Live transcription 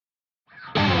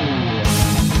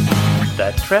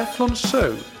That Triathlon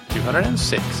Show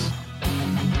 206.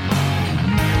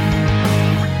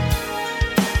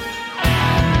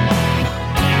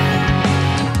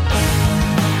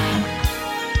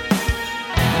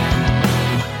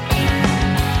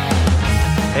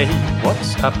 Hey,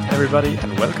 what's up everybody,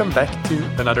 and welcome back to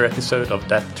another episode of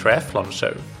That Triathlon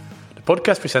Show, the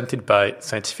podcast presented by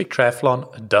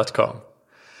scientifictriathlon.com.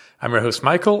 I'm your host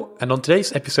Michael, and on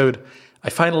today's episode, I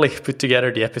finally put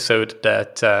together the episode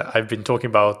that I've been talking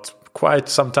about quite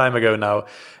some time ago now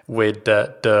with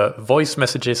the voice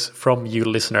messages from you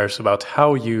listeners about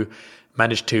how you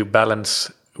manage to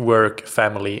balance work,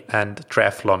 family, and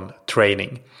triathlon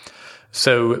training.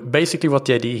 So basically what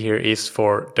the idea here is,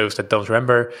 for those that don't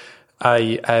remember,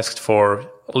 I asked for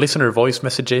listener voice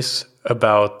messages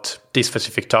about this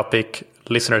specific topic.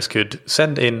 Listeners could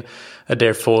send in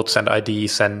their thoughts and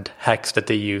ideas and hacks that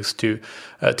they use to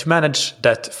manage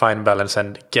that fine balance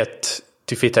and get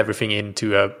to fit everything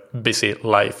into a busy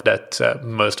life that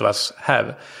most of us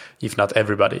have, if not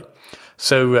everybody.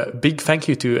 So big thank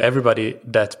you to everybody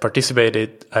that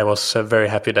participated. I was very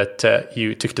happy that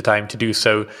you took the time to do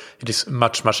so. It is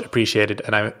much, much appreciated,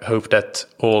 and I hope that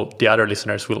all the other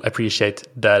listeners will appreciate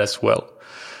that as well.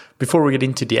 Before we get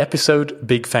into the episode,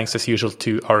 big thanks as usual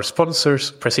to our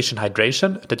sponsors, Precision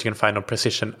Hydration, that you can find on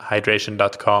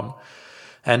precisionhydration.com.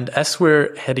 And as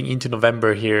we're heading into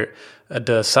November here,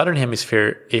 the Southern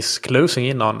Hemisphere is closing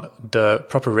in on the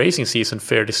proper racing season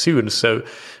fairly soon. So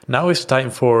now is the time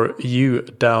for you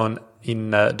down in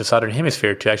the Southern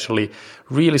Hemisphere to actually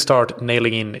really start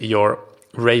nailing in your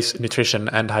race nutrition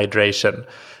and hydration.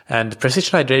 And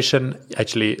Precision Hydration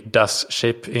actually does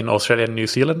ship in Australia and New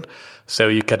Zealand, so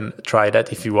you can try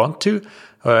that if you want to.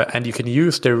 And you can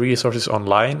use their resources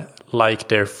online, like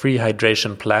their free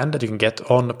hydration plan that you can get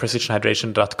on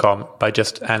precisionhydration.com by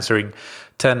just answering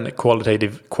 10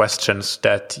 qualitative questions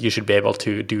that you should be able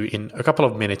to do in a couple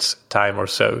of minutes time or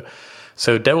so.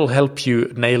 So that will help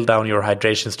you nail down your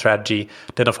hydration strategy.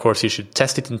 Then, of course, you should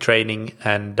test it in training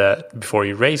and before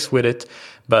you race with it.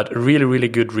 But really, really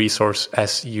good resource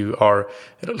as you are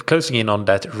closing in on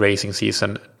that racing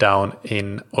season down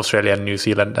in Australia and New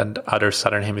Zealand and other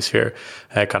Southern Hemisphere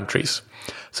countries.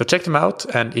 So check them out.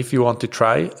 And if you want to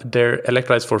try their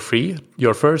electrolytes for free,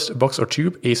 your first box or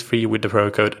tube is free with the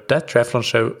promo code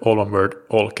ThatTriathlonShow, all one word,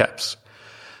 all caps.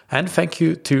 And thank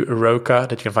you to Roka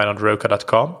that you can find on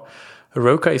roka.com.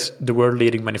 Roka is the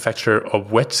world-leading manufacturer of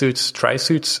wetsuits,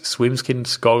 tri-suits, swim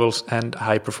skins, goggles, and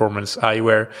high-performance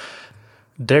eyewear.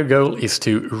 Their goal is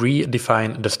to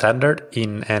redefine the standard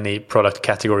in any product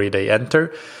category they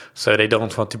enter. So they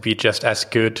don't want to be just as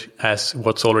good as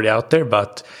what's already out there,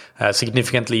 but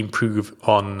significantly improve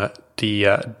on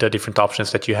the different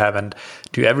options that you have and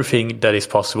do everything that is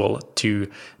possible to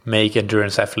make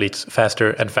endurance athletes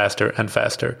faster and faster and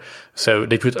faster. So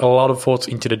they put a lot of thoughts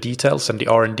into the details and the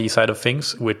R&D side of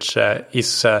things, which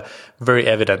is very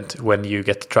evident when you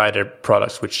get to try their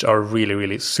products, which are really,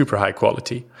 really super high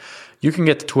quality. You can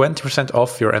get 20%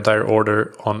 off your entire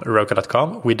order on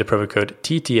roka.com with the promo code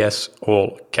TTS,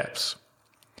 all caps.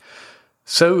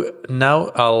 So now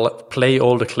I'll play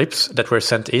all the clips that were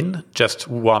sent in, just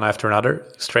one after another,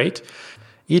 straight.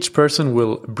 Each person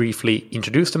will briefly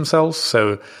introduce themselves,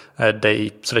 so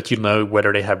that you know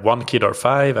whether they have one kid or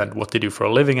five and what they do for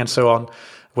a living and so on,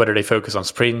 whether they focus on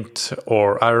sprint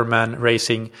or Ironman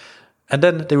racing, and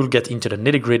then they will get into the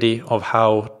nitty-gritty of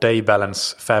how they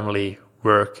balance family,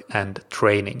 work, and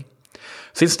training.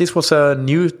 Since this was a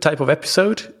new type of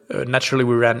episode, naturally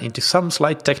we ran into some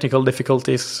slight technical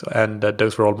difficulties, and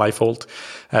those were all my fault.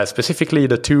 Specifically,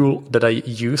 the tool that I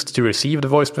used to receive the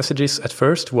voice messages at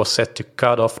first was set to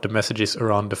cut off the messages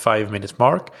around the 5-minute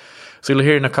mark. So you'll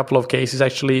hear in a couple of cases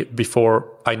actually before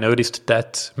I noticed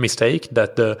that mistake,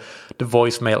 that the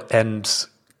voicemail ends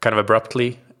kind of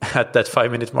abruptly at that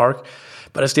 5-minute mark.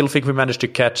 But I still think we managed to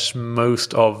catch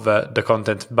most of the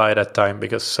content by that time,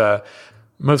 because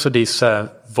most of these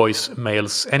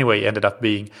voicemails anyway ended up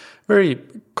being very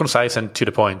concise and to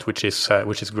the point, which is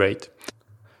great.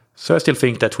 So I still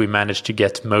think that we managed to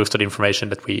get most of the information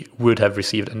that we would have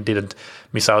received and didn't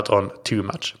miss out on too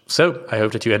much. So I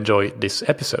hope that you enjoy this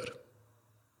episode.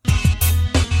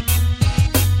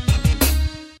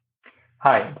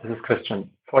 Hi, this is Christian,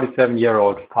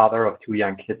 47-year-old father of 2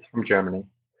 young kids from Germany.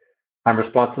 I'm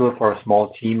responsible for a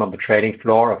small team on the trading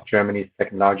floor of Germany's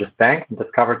second largest bank and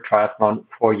discovered triathlon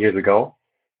 4 years ago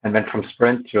and went from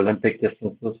sprint to Olympic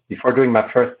distances before doing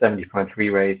my first 70.3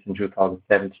 race in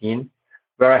 2017,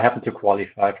 where I happened to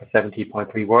qualify for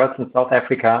 70.3 Worlds in South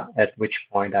Africa, at which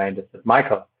point I enlisted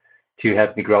Michael to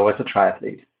help me grow as a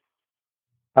triathlete.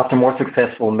 After more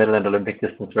successful middle and Olympic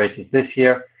distance races this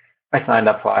year, I signed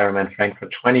up for Ironman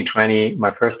Frankfurt 2020,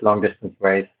 my first long distance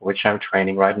race, for which I'm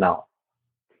training right now.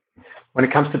 When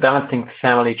it comes to balancing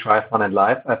family, triathlon, and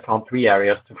life, I found three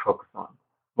areas to focus on.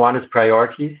 One is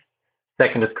priorities,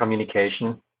 second is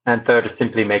communication, and third is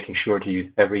simply making sure to use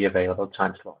every available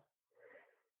time slot.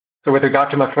 So with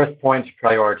regard to my first point,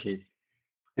 priorities,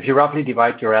 if you roughly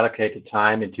divide your allocated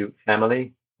time into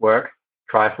family, work,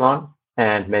 triathlon,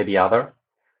 and maybe other,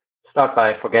 start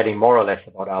by forgetting more or less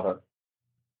about other.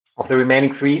 Of the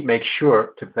remaining three, make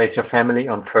sure to place your family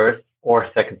on first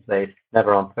or second place,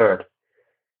 never on third.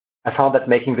 I found that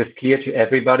making this clear to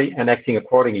everybody and acting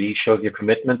accordingly shows your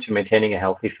commitment to maintaining a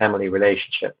healthy family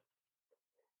relationship.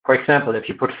 For example, if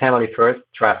you put family first,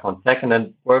 triathlon second,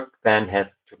 and work then has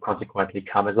to consequently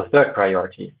come as a third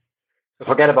priority. So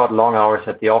forget about long hours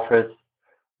at the office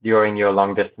during your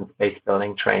long distance base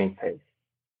building training phase.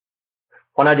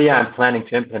 One idea I'm planning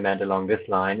to implement along this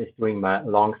line is doing my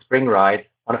long spring ride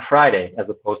on a Friday as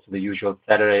opposed to the usual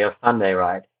Saturday or Sunday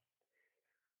ride.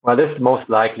 While this most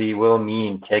likely will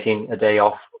mean taking a day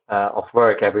off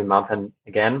work every month, and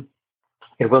again,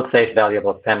 it will save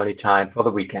valuable family time for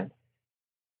the weekend.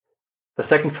 The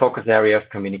second focus area is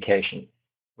communication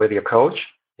with your coach,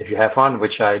 if you have one,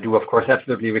 which I do, of course,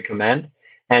 absolutely recommend,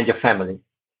 and your family.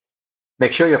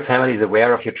 Make sure your family is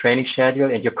aware of your training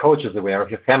schedule and your coach is aware of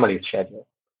your family's schedule.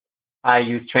 I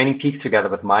use Training Peaks together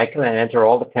with Michael and enter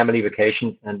all the family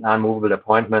vacations and unmovable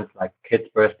appointments like kids'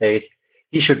 birthdays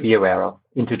he should be aware of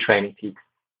into Training Peaks.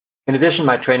 In addition,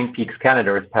 my Training Peaks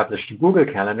calendar is published to Google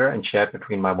Calendar and shared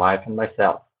between my wife and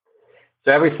myself.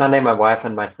 So every Sunday, my wife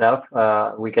and myself,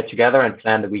 we get together and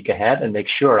plan the week ahead and make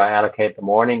sure I allocate the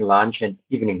morning, lunch, and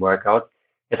evening workouts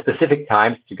at specific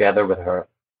times together with her.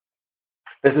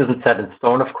 This isn't set in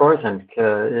stone, of course, and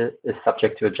is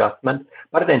subject to adjustment,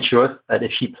 but it ensures that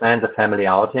if she plans a family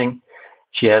outing,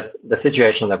 she has the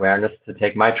situational awareness to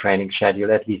take my training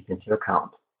schedule at least into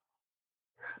account.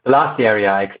 The last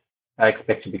area I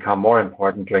expect to become more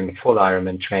important during the full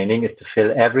Ironman training is to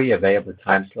fill every available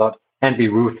time slot and be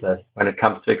ruthless when it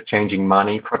comes to exchanging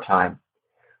money for time.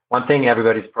 One thing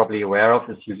everybody's probably aware of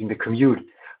is using the commute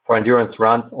for endurance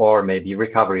runs or maybe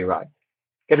recovery rides.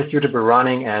 Get a suitable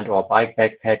running and or bike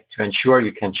backpack to ensure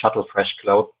you can shuttle fresh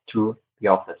clothes to the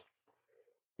office.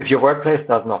 If your workplace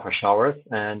doesn't offer showers,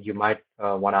 and you might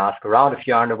want to ask around if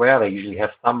you aren't aware, they usually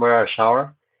have somewhere a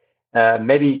shower.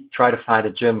 Maybe try to find a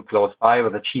gym close by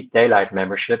with a cheap daylight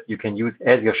membership you can use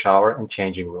as your shower and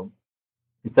changing room.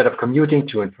 Instead of commuting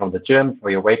to and from the gym for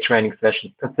your weight training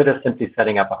sessions, consider simply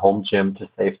setting up a home gym to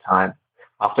save time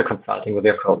after consulting with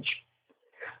your coach.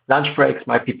 Lunch breaks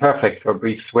might be perfect for a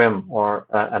brief swim or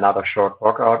another short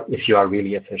workout if you are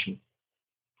really efficient.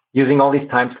 Using all these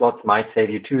time slots might save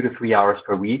you 2 to 3 hours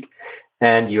per week,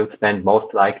 and you'll spend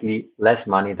most likely less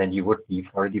money than you would be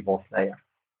for a divorce layer.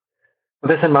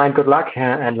 With this in mind, good luck,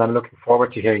 and I'm looking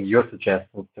forward to hearing your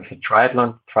suggestions to fit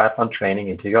triathlon training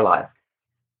into your life.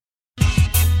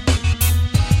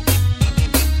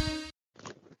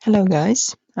 Hello,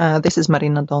 guys. This is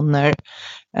Marina Donner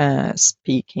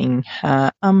speaking.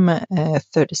 I'm a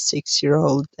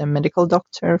 36-year-old medical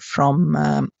doctor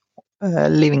from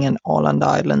living in Åland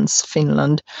Islands,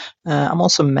 Finland. I'm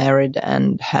also married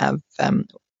and have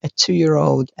a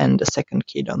 2-year-old and a second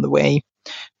kid on the way.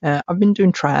 I've been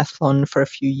doing triathlon for a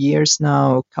few years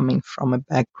now, coming from a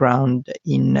background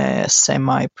in a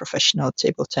semi-professional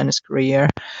table tennis career.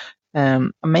 I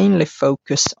mainly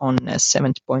focus on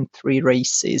 70.3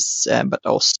 races, but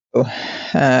also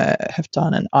have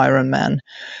done an Ironman.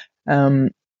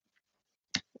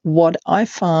 What I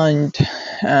find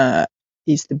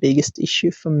is the biggest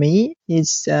issue for me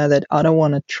is that I don't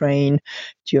want to train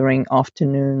during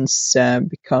afternoons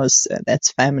because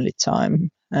that's family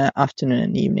time. Afternoon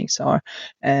and evenings are.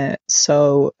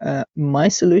 So my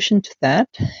solution to that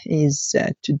is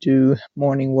to do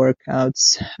morning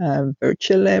workouts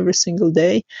virtually every single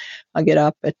day. I get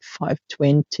up at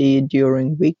 5:20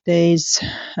 during weekdays,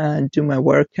 do my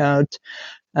workout,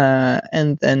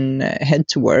 and then head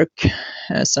to work.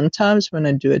 Sometimes when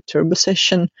I do a turbo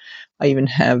session, I even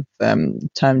have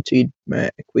time to eat a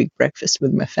quick breakfast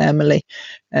with my family.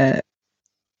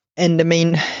 And I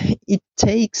mean, it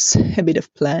takes a bit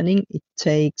of planning. It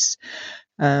takes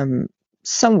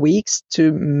some weeks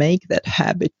to make that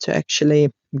habit to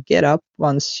actually get up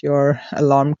once your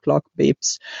alarm clock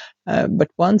beeps. But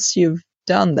once you've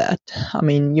done that, I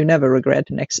mean, you never regret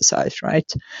an exercise, right?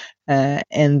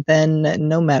 And then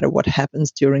no matter what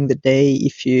happens during the day,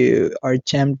 if you are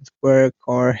jammed with work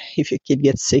or if your kid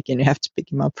gets sick and you have to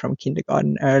pick him up from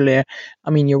kindergarten earlier,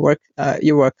 I mean, your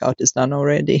workout is done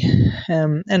already.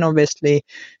 And obviously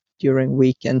during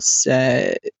weekends,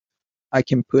 I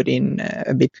can put in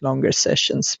a bit longer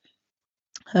sessions.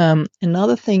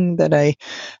 Another thing that I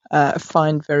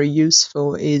find very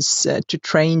useful is to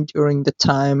train during the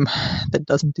time that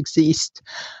doesn't exist.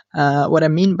 What I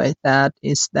mean by that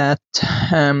is that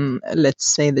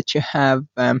let's say that you have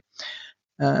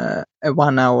a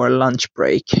 1 hour lunch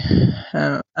break.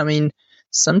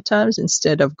 Sometimes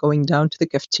instead of going down to the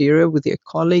cafeteria with your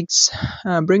colleagues,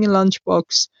 bring a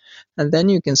lunchbox, and then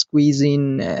you can squeeze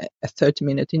in a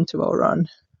 30-minute interval run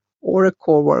or a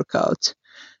core workout.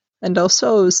 And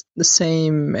also the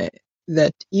same,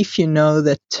 that if you know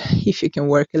that if you can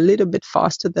work a little bit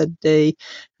faster that day,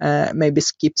 maybe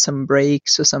skip some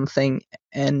breaks or something,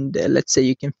 and let's say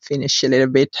you can finish a little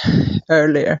bit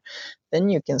earlier, then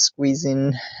you can squeeze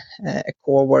in a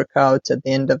core workout at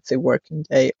the end of the working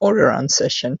day, or a run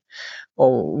session,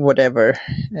 or whatever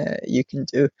you can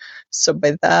do. So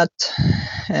by that,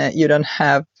 you don't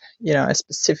have a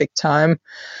specific time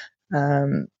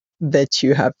that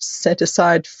you have set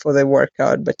aside for the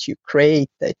workout, but you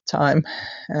create that time,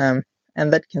 and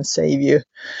that can save you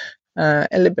a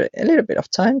little bit of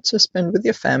time to spend with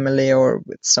your family or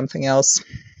with something else.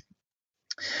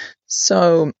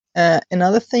 So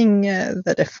another thing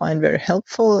that I find very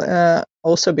helpful,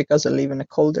 also because I live in a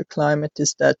colder climate,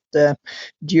 is that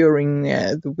during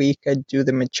the week I do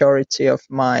the majority of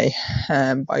my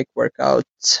bike workout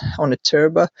on a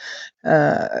turbo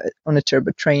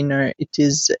trainer. It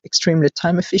is extremely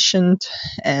time efficient,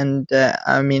 and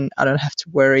I don't have to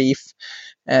worry if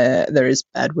there is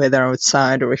bad weather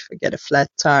outside, or if I get a flat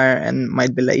tire and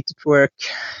might be late at work.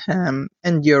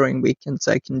 And during weekends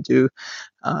I can do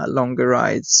longer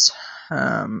rides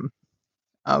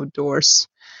outdoors,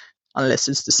 unless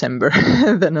it's December.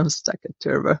 Then I'm stuck at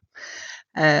turbo.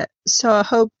 So I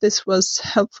hope this was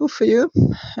helpful for you.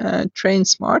 Train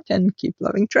smart and keep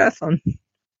loving triathlon.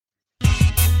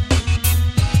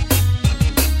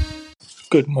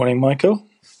 Good morning, Michael.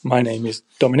 My name is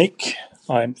Dominic.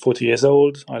 I'm 40 years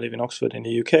old. I live in Oxford in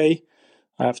the UK.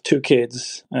 I have 2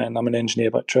 kids and I'm an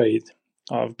engineer by trade.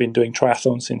 I've been doing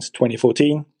triathlon since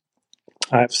 2014.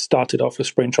 I've started off with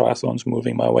sprint triathlons,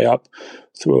 moving my way up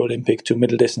through Olympic to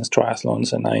middle distance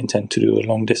triathlons, and I intend to do a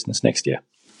long distance next year.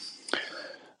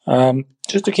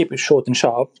 Just to keep it short and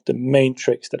sharp, the main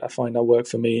tricks that I find that work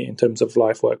for me in terms of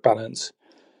life-work balance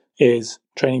is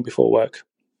training before work.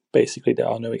 Basically, there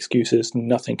are no excuses.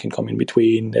 Nothing can come in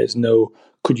between. There's no,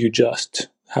 could you just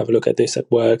have a look at this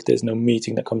at work? There's no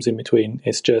meeting that comes in between.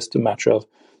 It's just a matter of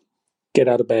get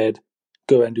out of bed,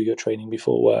 go and do your training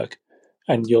before work,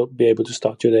 and you'll be able to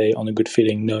start your day on a good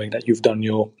feeling, knowing that you've done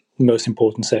your most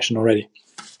important session already.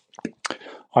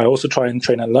 I also try and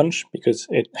train at lunch because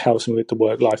it helps me with the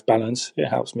work-life balance. It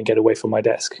helps me get away from my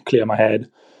desk, clear my head.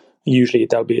 Usually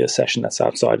there'll be a session that's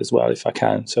outside as well if I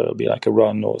can. So it'll be like a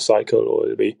run or a cycle, or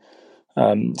it'll be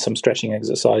some stretching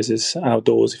exercises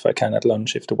outdoors if I can at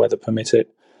lunch, if the weather permits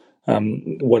it.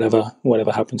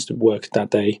 Whatever happens to work that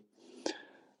day.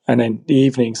 And then the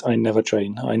evenings, I never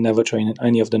train. I never train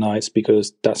any of the nights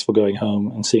because that's for going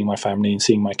home and seeing my family and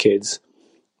seeing my kids,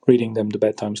 reading them the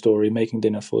bedtime story, making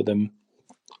dinner for them,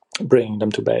 bringing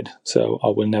them to bed. So I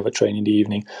will never train in the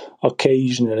evening.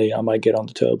 Occasionally, I might get on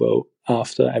the turbo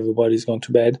after everybody's gone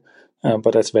to bed,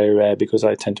 but that's very rare because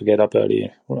I tend to get up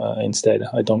early instead.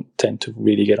 I don't tend to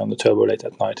really get on the turbo late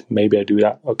at night. Maybe I do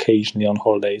that occasionally on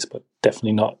holidays, but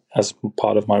definitely not as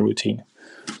part of my routine.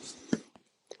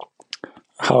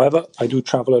 However, I do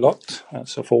travel a lot.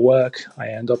 So for work, I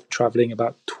end up traveling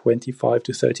about 25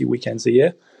 to 30 weekends a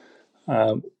year.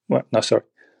 I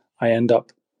end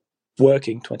up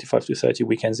working 25 to 30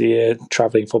 weekends a year,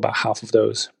 traveling for about half of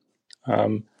those.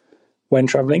 When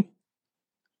traveling,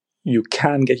 you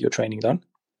can get your training done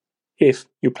if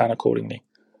you plan accordingly.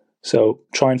 So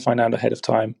try and find out ahead of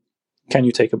time, can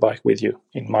you take a bike with you?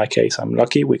 In my case, I'm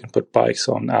lucky. We can put bikes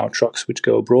on our trucks which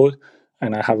go abroad,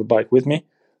 and I have a bike with me.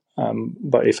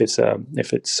 But if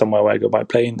it's somewhere where I go by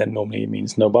plane, then normally it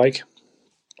means no bike.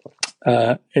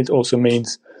 It also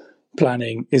means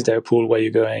planning. Is there a pool where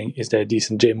you're going? Is there a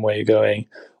decent gym where you're going?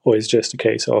 Or is it just a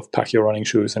case of pack your running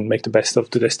shoes and make the best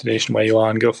of the destination where you are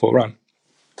and go for a run?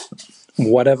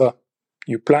 Whatever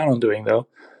you plan on doing, though,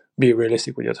 be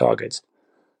realistic with your targets.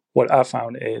 What I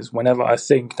found is whenever I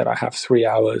think that I have 3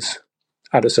 hours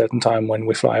at a certain time when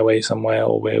we fly away somewhere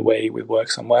or we're away with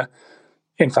work somewhere,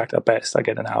 in fact, at best, I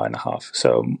get an hour and a half.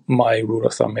 So my rule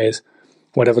of thumb is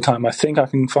whatever time I think I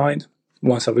can find,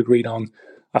 once I've agreed on,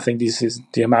 I think this is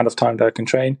the amount of time that I can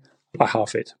train, I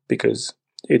half it because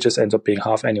it just ends up being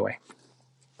half anyway.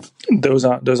 Those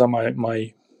are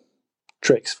my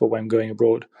tricks for when going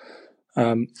abroad.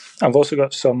 I've also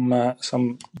got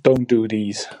some don't do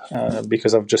these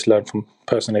because I've just learned from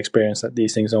personal experience that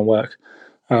these things don't work.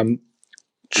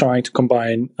 Trying to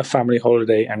combine a family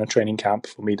holiday and a training camp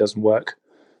for me doesn't work.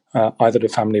 Either the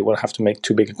family will have to make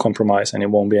too big a compromise and it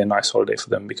won't be a nice holiday for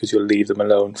them because you'll leave them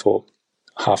alone for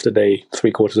half the day,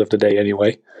 3/4 of the day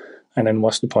anyway. And then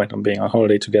what's the point on being on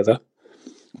holiday together?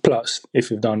 Plus,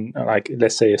 if you've done, like,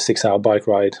 let's say a 6-hour bike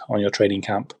ride on your training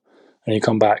camp and you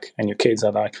come back and your kids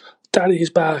are like, Daddy's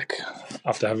back,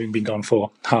 after having been gone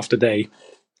for half the day,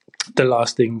 the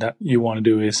last thing that you want to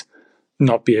do is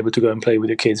not be able to go and play with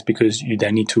your kids because you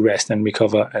then need to rest and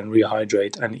recover and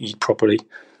rehydrate and eat properly.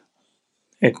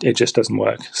 It just doesn't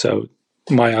work. So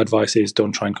my advice is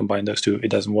don't try and combine those two.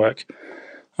 It doesn't work.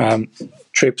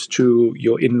 Trips to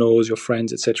your in-laws, your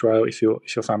friends, etc. If your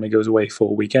family goes away for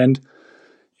a weekend,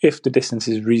 if the distance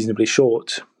is reasonably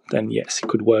short, then yes, it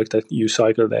could work that you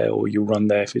cycle there or you run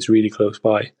there if it's really close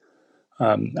by.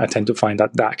 I tend to find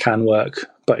that can work,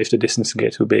 but if the distance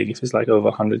gets too big, if it's like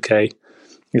over 100k,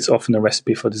 it's often a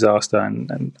recipe for disaster.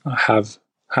 And I have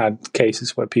had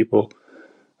cases where people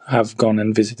have gone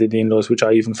and visited the in-laws, which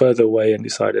are even further away, and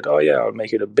decided, oh yeah, I'll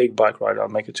make it a big bike ride. I'll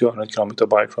make a 200-kilometer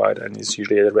bike ride, and it's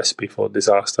usually a recipe for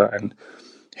disaster and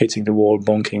hitting the wall,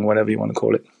 bonking, whatever you want to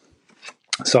call it.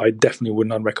 So I definitely would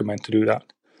not recommend to do that.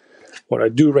 What I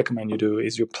do recommend you do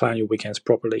is you plan your weekends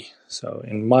properly. So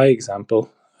in my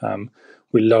example,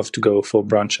 we love to go for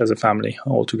brunch as a family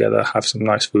all together, have some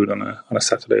nice food on a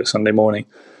Saturday or Sunday morning.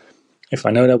 If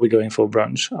I know that we're going for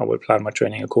brunch, I will plan my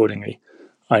training accordingly.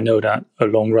 I know that a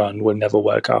long run will never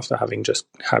work after having just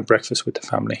had breakfast with the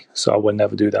family, so I will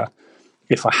never do that.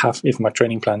 If my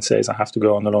training plan says I have to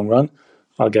go on a long run,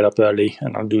 I'll get up early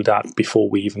and I'll do that before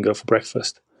we even go for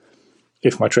breakfast.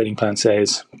 If my training plan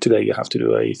says today you have to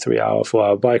do a 3-hour,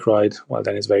 4-hour bike ride, well,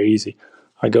 then it's very easy.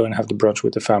 I go and have the brunch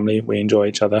with the family, we enjoy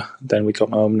each other, then we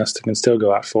come home and I can still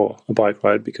go out for a bike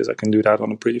ride because I can do that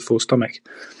on a pretty full stomach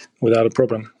without a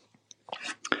problem.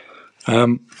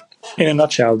 In a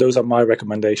nutshell, those are my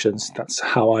recommendations. That's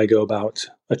how I go about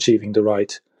achieving the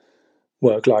right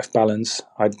work-life balance.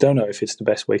 I don't know if it's the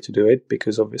best way to do it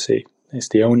because obviously it's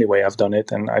the only way I've done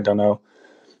it and I don't know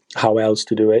how else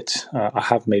to do it. I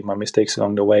have made my mistakes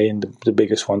along the way, and the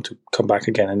biggest one to come back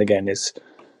again and again is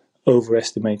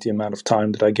overestimate the amount of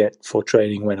time that I get for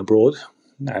training when abroad.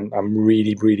 And I'm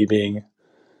really, really being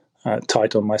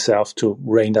tight on myself to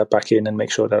rein that back in and make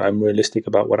sure that I'm realistic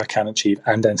about what I can achieve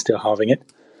and then still halving it.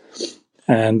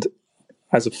 And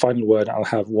as a final word, I'll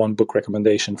have one book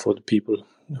recommendation for the people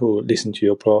who listen to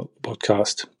your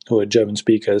podcast, who are German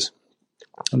speakers.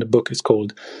 And the book is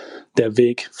called Der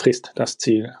Weg frisst das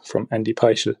Ziel from Andy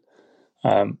Peichel.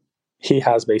 He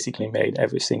has basically made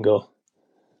every single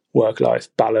work-life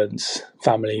balance,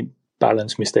 family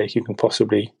balance mistake you can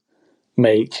possibly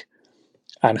make,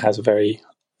 and has a very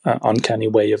uncanny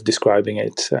way of describing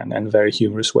it and very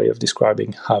humorous way of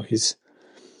describing how he's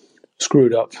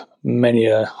screwed up many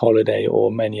a holiday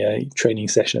or many a training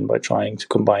session by trying to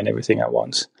combine everything at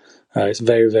once. It's a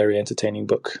very, very entertaining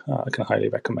book. I can highly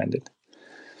recommend it.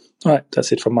 All right,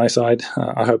 that's it from my side.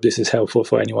 I hope this is helpful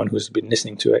for anyone who's been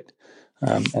listening to it.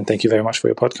 And thank you very much for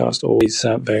your podcast. Always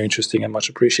very interesting and much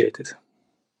appreciated.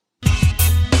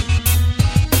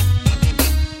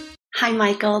 Hi,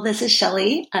 Michael. This is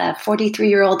Shelley, a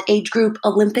 43-year-old age group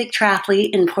Olympic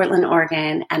triathlete in Portland,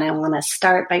 Oregon. And I want to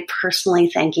start by personally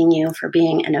thanking you for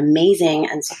being an amazing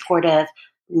and supportive,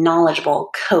 knowledgeable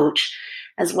coach,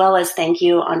 as well as thank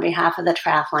you on behalf of the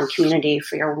triathlon community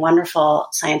for your wonderful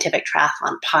Scientific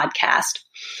Triathlon podcast.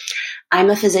 I'm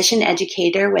a physician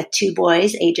educator with 2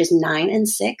 boys, ages 9 and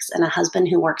 6, and a husband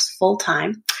who works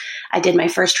full-time. I did my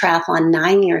first triathlon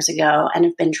 9 years ago and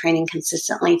have been training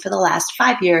consistently for the last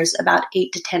 5 years, about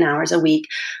 8 to 10 hours a week,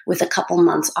 with a couple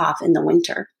months off in the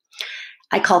winter.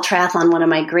 I call triathlon one of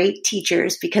my great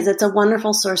teachers because it's a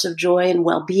wonderful source of joy and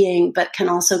well-being, but can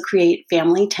also create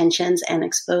family tensions and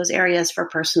expose areas for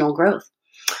personal growth.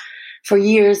 For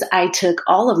years, I took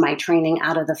all of my training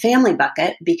out of the family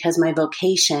bucket because my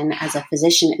vocation as a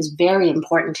physician is very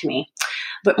important to me.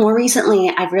 But more recently,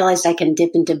 I've realized I can dip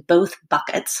into both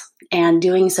buckets, and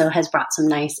doing so has brought some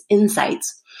nice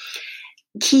insights.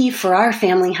 Key for our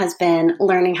family has been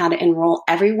learning how to enroll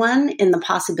everyone in the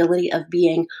possibility of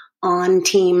being on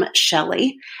Team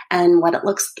Shelley and what it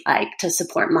looks like to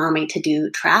support mommy to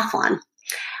do triathlon.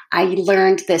 I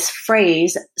learned this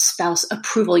phrase, spouse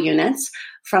approval units,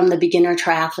 from the Beginner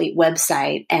Triathlete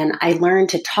website, and I learned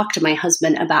to talk to my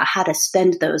husband about how to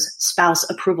spend those spouse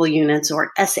approval units,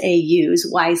 or SAUs,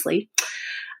 wisely.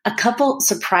 A couple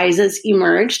surprises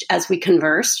emerged as we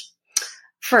conversed.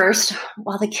 First,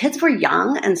 while the kids were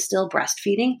young and still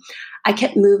breastfeeding, I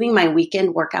kept moving my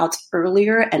weekend workouts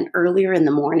earlier and earlier in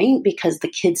the morning because the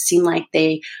kids seemed like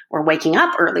they were waking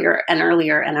up earlier and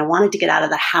earlier, and I wanted to get out of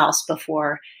the house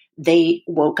before they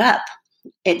woke up.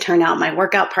 It turned out my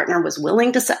workout partner was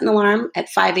willing to set an alarm at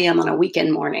 5 a.m. on a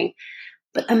weekend morning.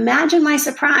 But imagine my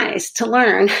surprise to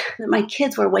learn that my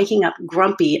kids were waking up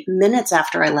grumpy minutes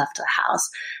after I left the house,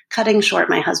 cutting short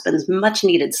my husband's much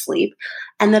needed sleep,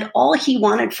 and that all he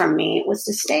wanted from me was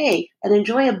to stay and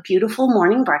enjoy a beautiful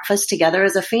morning breakfast together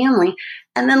as a family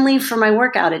and then leave for my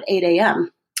workout at 8 a.m.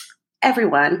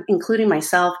 Everyone, including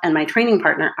myself and my training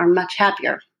partner, are much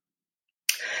happier.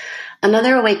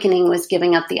 Another awakening was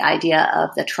giving up the idea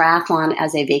of the triathlon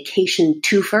as a vacation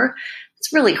twofer.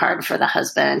 It's really hard for the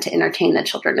husband to entertain the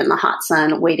children in the hot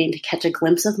sun, waiting to catch a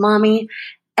glimpse of mommy.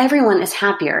 Everyone is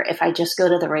happier if I just go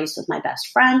to the race with my best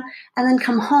friend and then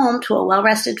come home to a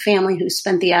well-rested family who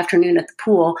spent the afternoon at the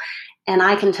pool, and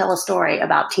I can tell a story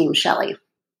about Team Shelley.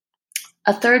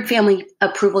 A third family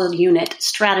approval unit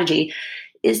strategy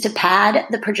is to pad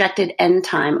the projected end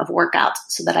time of workouts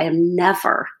so that I am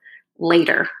never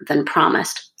later than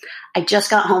promised. I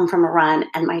just got home from a run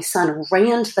and my son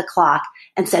ran to the clock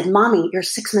and said, "Mommy, you're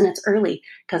 6 minutes early,"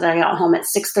 because I got home at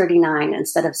 6:39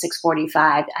 instead of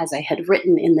 6:45 as I had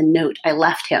written in the note I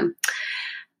left him.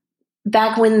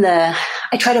 Back when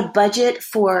I try to budget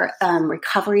for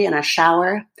recovery and a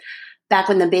shower. Back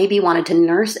when the baby wanted to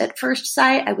nurse at first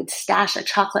sight, I would stash a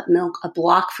chocolate milk a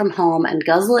block from home and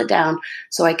guzzle it down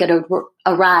so I could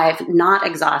arrive not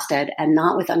exhausted and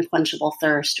not with unquenchable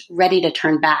thirst, ready to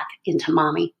turn back into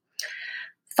mommy.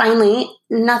 Finally,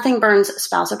 nothing burns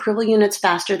spouse approval units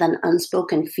faster than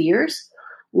unspoken fears.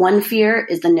 One fear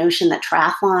is the notion that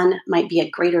triathlon might be a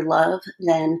greater love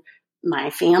than my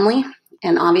family.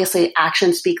 And obviously,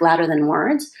 actions speak louder than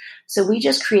words. So we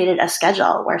just created a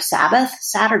schedule where Sabbath,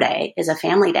 Saturday, is a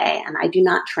family day, and I do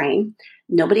not train.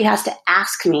 Nobody has to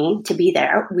ask me to be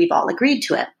there. We've all agreed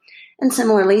to it. And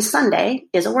similarly, Sunday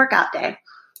is a workout day.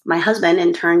 My husband,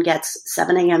 in turn, gets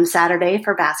 7 a.m. Saturday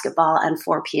for basketball and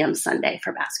 4 p.m. Sunday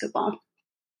for basketball.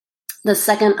 The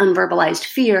second unverbalized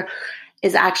fear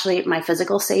is actually my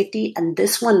physical safety, and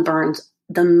this one burns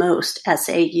the most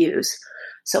SAUs.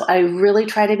 So I really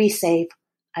try to be safe.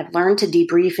 I've learned to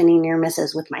debrief any near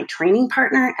misses with my training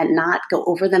partner and not go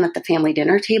over them at the family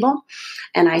dinner table.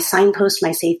 And I signpost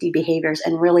my safety behaviors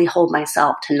and really hold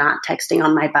myself to not texting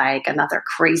on my bike and other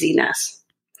craziness.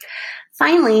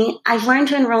 Finally, I've learned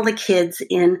to enroll the kids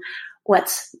in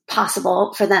what's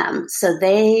possible for them. So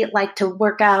they like to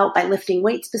work out by lifting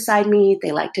weights beside me.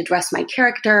 They like to dress my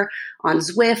character on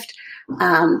Zwift.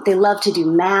 They love to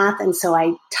do math. And so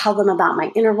I tell them about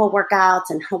my interval workouts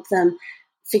and help them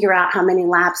figure out how many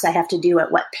laps I have to do at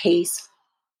what pace.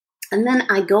 And then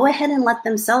I go ahead and let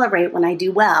them celebrate when I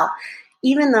do well.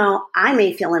 Even though I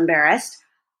may feel embarrassed,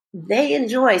 they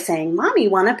enjoy saying, "Mommy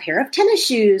won a pair of tennis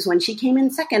shoes when she came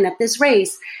in second at this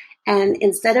race." And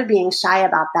instead of being shy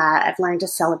about that, I've learned to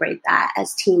celebrate that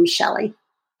as Team Shelley.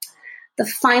 The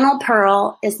final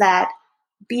pearl is that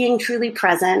being truly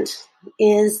present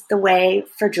is the way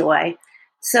for joy.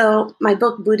 So my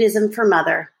book, Buddhism for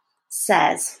Mother,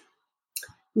 says,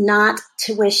 not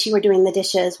to wish you were doing the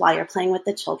dishes while you're playing with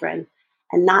the children,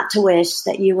 and not to wish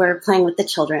that you were playing with the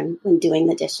children when doing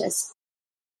the dishes.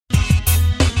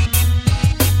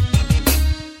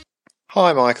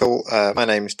 Hi, Michael. My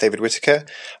name is David Whitaker.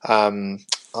 I'm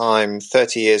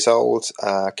 30 years old,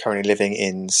 currently living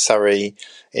in Surrey,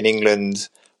 in England,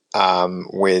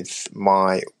 with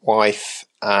my wife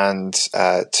and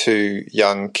 2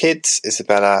 young kids,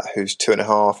 Isabella, who's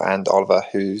 2.5, and Oliver,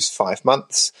 who's 5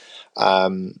 months.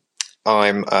 I'm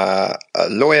a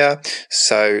lawyer,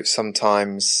 so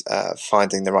sometimes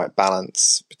finding the right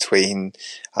balance between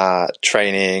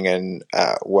training and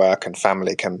work and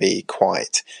family can be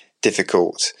quite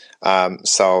difficult.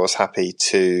 So I was happy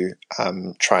to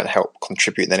try and help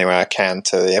contribute in any way I can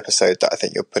to the episode that I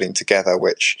think you're putting together,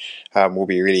 which will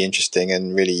be really interesting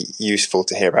and really useful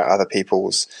to hear about other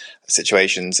people's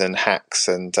situations and hacks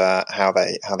and how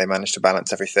they manage to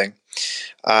balance everything.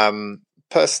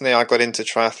 Personally, I got into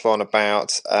triathlon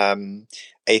about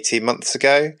 18 months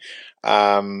ago.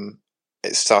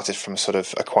 It started from sort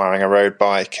of acquiring a road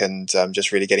bike and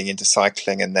just really getting into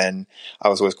cycling. And then I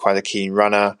was always quite a keen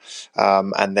runner,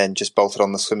 and then just bolted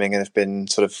on the swimming and have been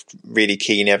sort of really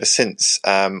keen ever since.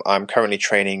 I'm currently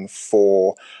training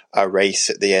for a race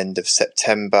at the end of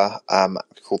September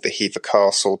called the Hever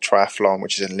Castle Triathlon,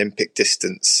 which is an Olympic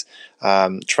distance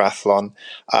triathlon.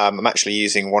 I'm actually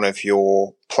using one of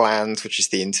your plans, which is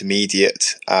the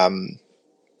intermediate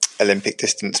Olympic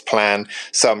distance plan.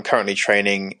 So I'm currently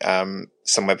training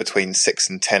somewhere between 6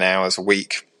 and 10 hours a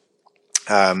week.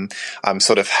 I'm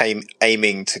sort of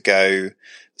aiming to go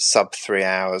sub 3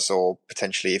 hours or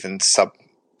potentially even sub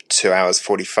 2 hours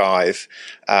 45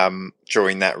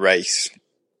 during that race.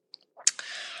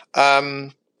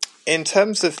 In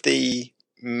terms of the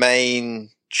main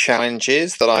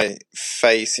challenges that I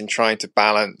face in trying to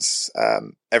balance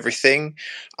everything,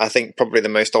 I think probably the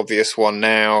most obvious one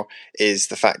now is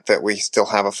the fact that we still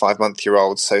have a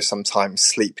 5-month-old, so sometimes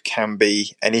sleep can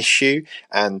be an issue,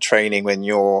 and training when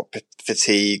you're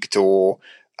fatigued or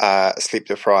sleep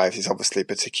deprived is obviously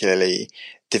particularly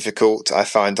difficult. I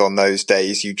find on those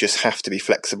days you just have to be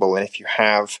flexible, and if you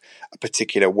have a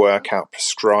particular workout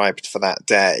prescribed for that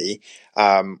day,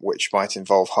 which might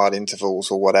involve hard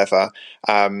intervals or whatever,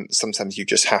 sometimes you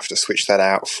just have to switch that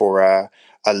out for a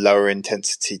lower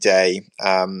intensity day,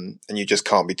 and you just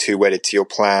can't be too wedded to your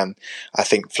plan. I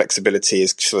think flexibility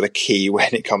is sort of key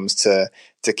when it comes to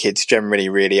kids generally,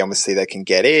 really. Obviously they can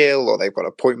get ill or they've got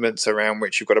appointments around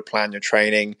which you've got to plan your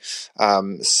training.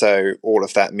 So all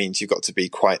of that means you've got to be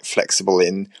quite flexible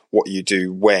in what you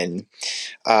do when.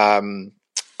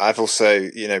 I've also,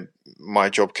 my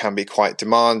job can be quite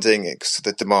demanding.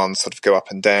 The demands sort of go up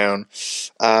and down.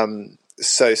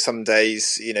 So some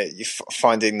days, you're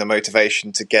finding the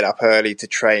motivation to get up early to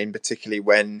train, particularly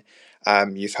when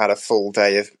you've had a full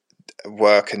day of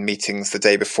work and meetings the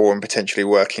day before and potentially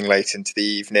working late into the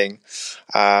evening.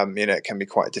 It can be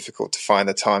quite difficult to find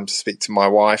the time to speak to my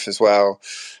wife as well,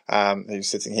 who's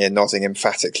sitting here nodding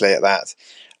emphatically at that.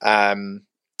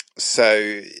 So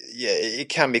yeah, it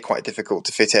can be quite difficult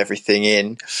to fit everything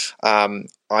in.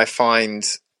 I find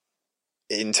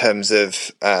in terms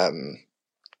of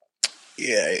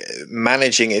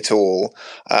managing it all,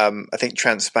 I think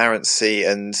transparency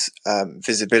and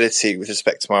visibility with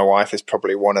respect to my wife is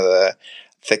probably one of the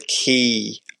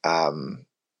key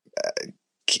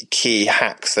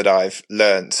hacks that I've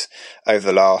learnt over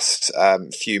the last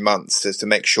few months, is to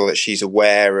make sure that she's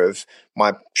aware of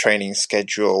my training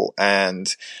schedule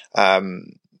and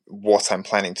what I'm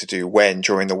planning to do when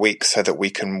during the week, so that we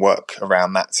can work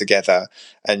around that together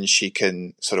and she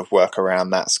can sort of work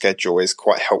around that schedule is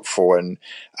quite helpful and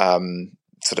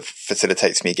sort of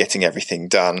facilitates me getting everything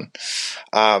done.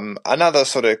 Another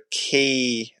sort of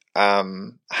key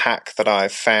hack that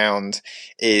I've found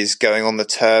is going on the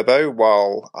turbo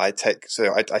while I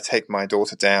take my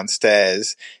daughter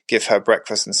downstairs, give her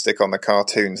breakfast and stick on the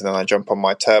cartoons, and then I jump on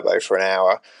my turbo for an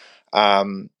hour,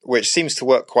 which seems to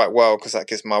work quite well because that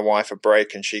gives my wife a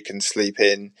break and she can sleep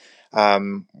in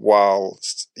while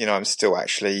I'm still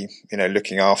actually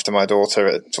looking after my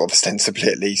daughter, sort of ostensibly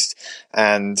at least,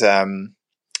 and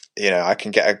I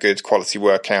can get a good quality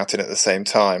workout in at the same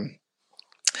time.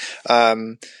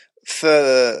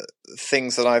 Further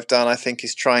things that I've done, I think,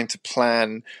 is trying to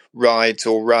plan rides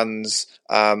or runs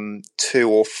to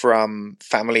or from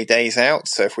family days out.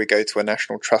 So if we go to a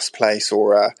National Trust place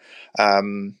or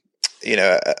an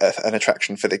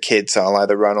attraction for the kids, I'll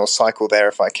either run or cycle there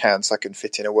if I can, so I can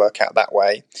fit in a workout that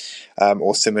way.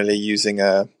 Or similarly, using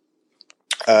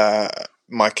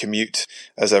my commute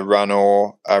as a run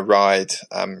or a ride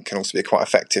can also be quite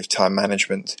effective time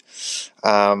management.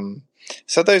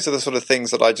 So those are the sort of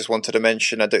things that I just wanted to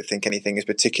mention. I don't think anything is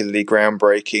particularly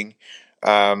groundbreaking,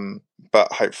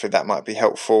 but hopefully that might be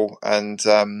helpful. And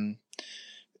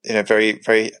very,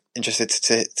 very interested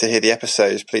to hear the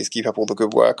episodes. Please keep up all the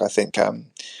good work. I think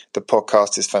the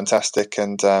podcast is fantastic,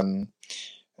 and I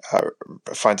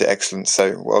find it excellent.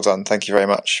 So well done. Thank you very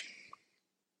much.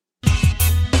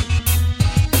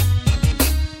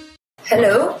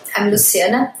 Hello, I'm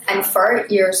Luciana. I'm 4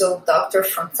 years old doctor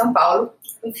from São Paulo,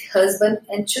 with husband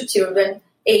and 2 children,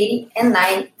 8 and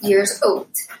 9 years old.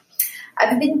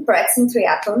 I've been practicing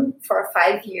triathlon for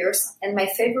 5 years, and my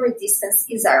favorite distance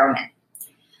is Ironman.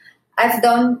 I've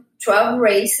done 12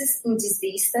 races in this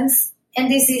distance, and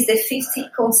this is the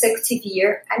 50th consecutive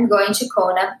year I'm going to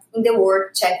Kona in the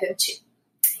World Championship.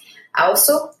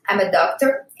 Also, I'm a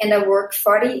doctor, and I work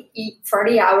 40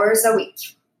 hours a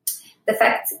week. The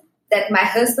fact that my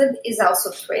husband is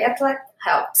also a triathlete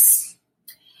helps.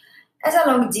 As a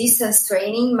long-distance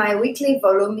training, my weekly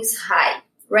volume is high,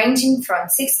 ranging from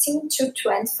 16 to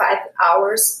 25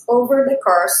 hours over the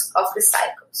course of the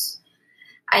cycles.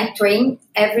 I train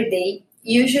every day,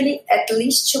 usually at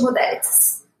least 2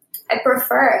 modalities. I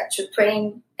prefer to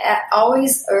train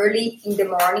always early in the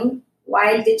morning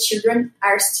while the children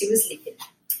are still sleeping.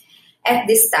 At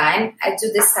this time, I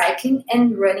do the cycling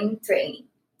and running training.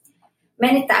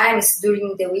 Many times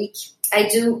during the week, I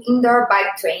do indoor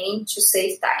bike training to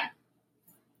save time.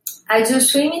 I do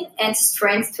swimming and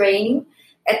strength training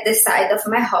at the side of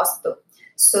my hospital,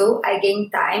 so I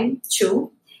gain time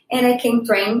too, and I can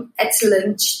train at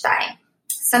lunch time.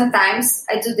 Sometimes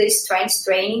I do the strength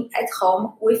training at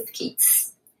home with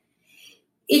kids.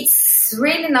 It's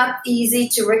really not easy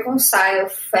to reconcile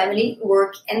family,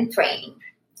 work, and training.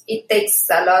 It takes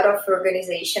a lot of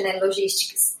organization and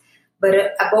logistics, but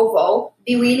above all,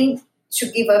 be willing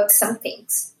to give up some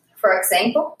things. For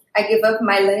example, I give up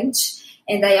my lunch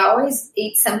and I always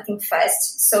eat something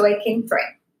fast so I can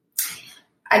train.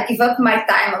 I give up my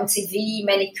time on TV,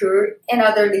 manicure, and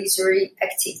other leisurely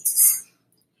activities.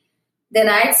 The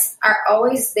nights are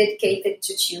always dedicated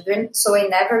to children, so I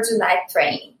never do night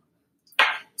training.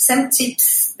 Some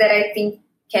tips that I think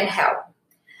can help.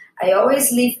 I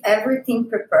always leave everything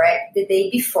prepared the day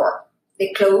before,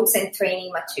 the clothes and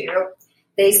training material,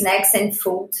 the snacks and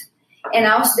food, and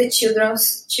also the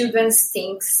children's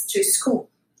things to school.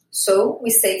 So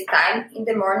we save time in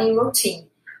the morning routine,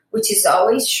 which is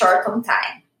always short on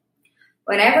time.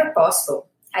 Whenever possible,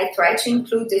 I try to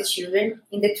include the children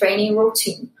in the training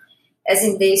routine, as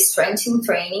in the strength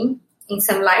training, in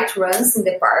some light runs in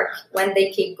the park when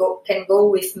they can go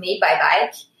with me by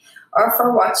bike, or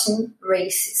for watching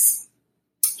races.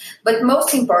 But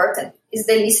most important is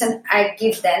the lesson I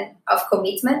give them of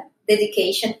commitment,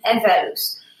 dedication, and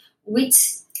values, which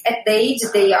at the age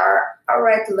they are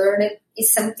already learned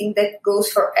is something that goes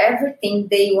for everything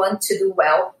they want to do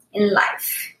well in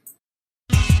life.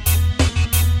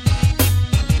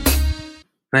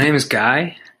 My name is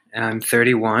Guy. I'm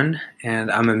 31,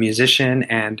 and I'm a musician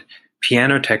and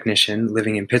piano technician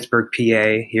living in Pittsburgh,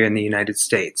 PA, here in the United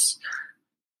States.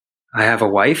 I have a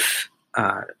wife,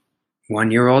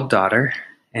 1-year-old daughter,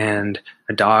 and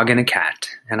a dog and a cat,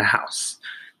 and a house.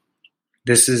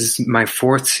 This is my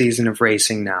 4th season of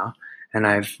racing now, and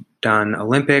I've done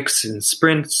Olympics and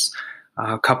sprints,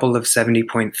 a couple of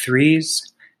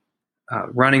 70.3s,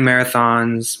 running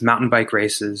marathons, mountain bike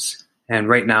races, and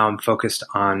right now I'm focused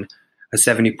on a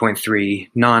 70.3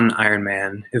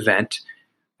 non-Ironman event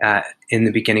in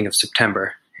the beginning of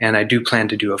September, and I do plan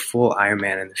to do a full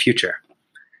Ironman in the future.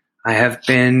 I have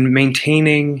been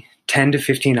maintaining 10 to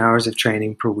 15 hours of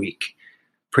training per week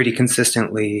pretty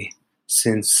consistently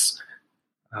since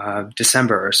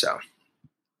December or so.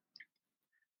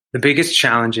 The biggest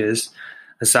challenges,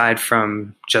 aside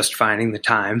from just finding the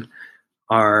time,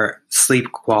 are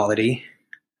sleep quality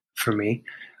for me.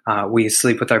 We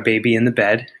sleep with our baby in the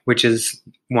bed, which is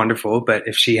wonderful, but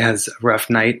if she has a rough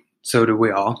night, so do we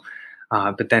all.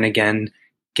 But then again,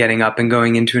 getting up and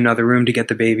going into another room to get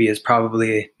the baby is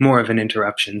probably more of an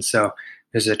interruption, so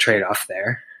there's a trade-off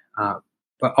there.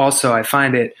 But also, I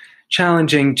find it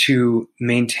challenging to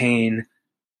maintain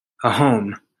a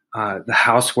home, the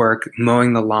housework,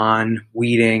 mowing the lawn,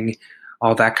 weeding,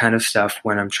 all that kind of stuff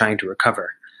when I'm trying to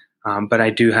recover. But I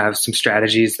do have some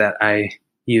strategies that I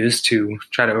use to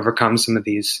try to overcome some of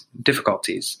these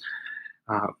difficulties.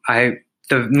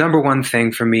 The number one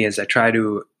thing for me is I try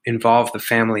to involve the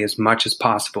family as much as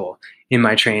possible in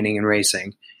my training and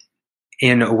racing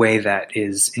in a way that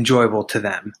is enjoyable to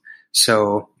them.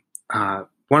 So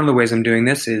one of the ways I'm doing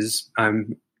this is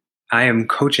I am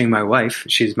coaching my wife.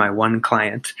 She's my one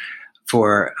client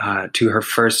to her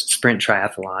first sprint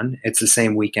triathlon. It's the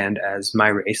same weekend as my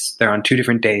race. They're on 2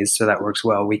 different days, so that works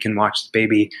well. We can watch the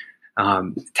baby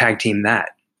tag team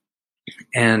that.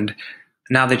 And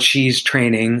now that she's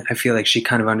training, I feel like she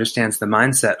kind of understands the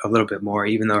mindset a little bit more,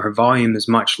 even though her volume is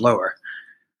much lower.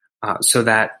 So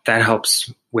that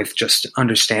helps with just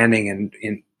understanding and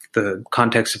in the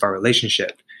context of our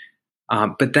relationship.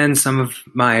 But then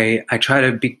I try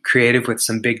to be creative with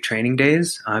some big training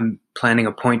days. I'm planning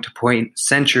a point-to-point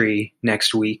century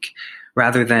next week.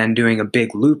 Rather than doing a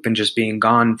big loop and just being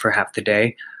gone for half the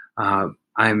day,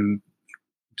 I'm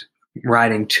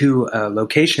riding to a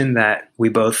location that we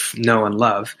both know and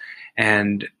love,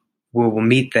 and we will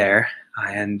meet there,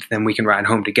 and then we can ride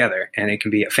home together. And it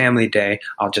can be a family day.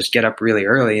 I'll just get up really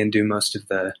early and do most of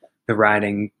the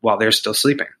riding while they're still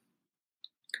sleeping.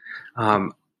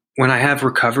 When I have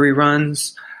recovery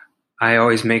runs, I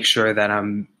always make sure that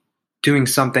I'm doing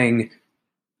something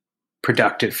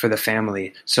productive for the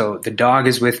family. So the dog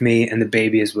is with me and the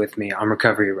baby is with me on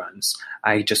recovery runs.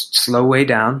 I just slow way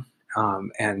down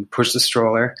and push the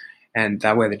stroller, and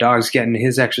that way the dog's getting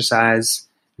his exercise,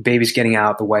 the baby's getting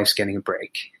out, the wife's getting a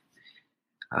break.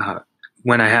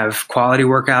 When I have quality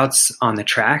workouts on the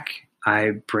track,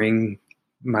 I bring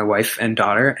my wife and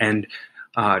daughter, and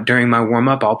during my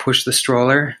warm-up, I'll push the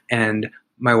stroller, and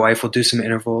my wife will do some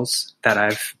intervals that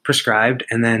I've prescribed,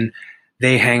 and then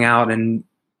they hang out and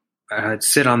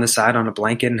sit on the side on a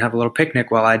blanket and have a little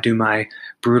picnic while I do my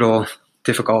brutal,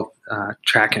 difficult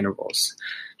track intervals.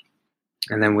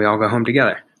 And then we all go home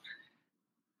together.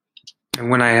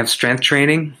 And when I have strength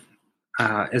training,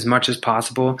 as much as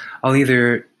possible. I'll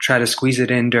either try to squeeze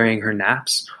it in during her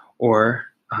naps, or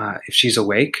if she's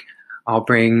awake, I'll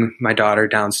bring my daughter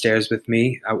downstairs with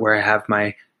me where I have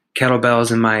my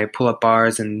kettlebells and my pull-up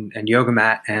bars and yoga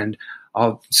mat, and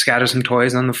I'll scatter some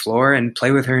toys on the floor and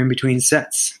play with her in between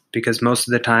sets, because most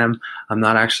of the time I'm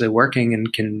not actually working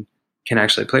and can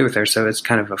actually play with her. So it's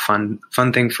kind of a fun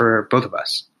thing for both of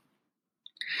us.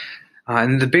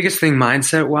 And the biggest thing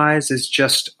mindset-wise is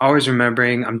just always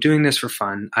remembering I'm doing this for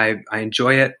fun. I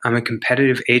enjoy it. I'm a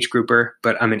competitive age grouper,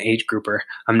 but I'm an age grouper.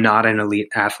 I'm not an elite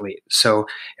athlete. So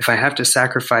if I have to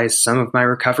sacrifice some of my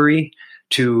recovery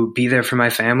to be there for my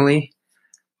family,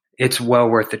 it's well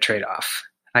worth the trade-off.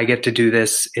 I get to do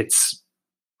this. It's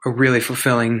a really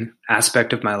fulfilling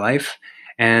aspect of my life.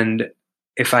 And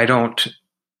if I don't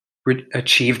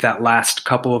achieve that last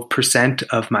couple of %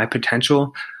 of my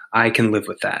potential, I can live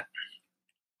with that.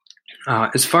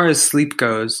 As far as sleep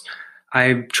goes,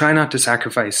 I try not to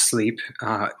sacrifice sleep,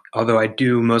 although I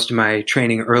do most of my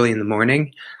training early in the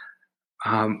morning.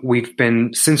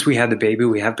 Since we had the baby,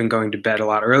 we have been going to bed a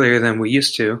lot earlier than we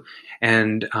used to.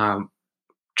 And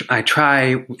I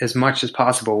try as much as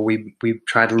possible. We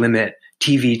try to limit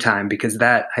TV time, because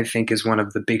that, I think, is one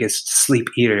of the biggest sleep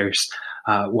eaters,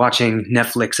 watching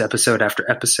Netflix episode after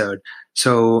episode.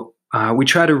 So we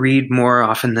try to read more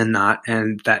often than not,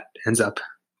 and that ends up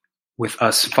with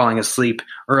us falling asleep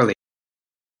early.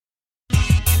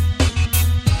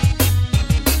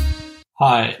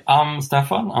 Hi, I'm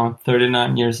Stefan. I'm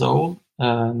 39 years old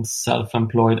and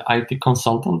self-employed IT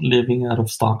consultant living out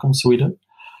of Stockholm, Sweden,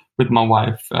 with my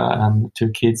wife and 2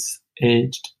 kids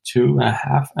aged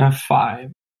 2.5 and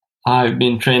 5. I've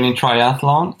been training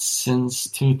triathlon since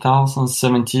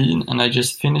 2017, and I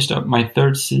just finished up my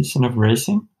 3rd season of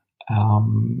racing.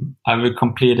 I've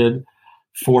completed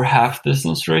 4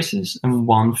 half-distance races and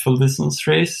 1 full-distance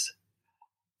race.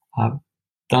 I've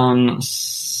done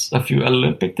a few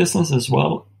Olympic distance as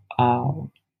well.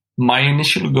 My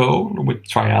initial goal with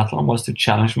triathlon was to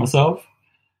challenge myself,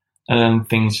 and then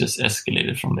things just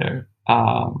escalated from there.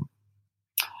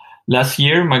 Last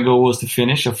year, my goal was to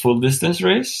finish a full-distance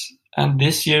race, and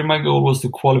this year my goal was to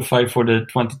qualify for the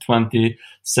 2020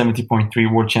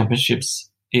 70.3 World Championships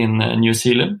in New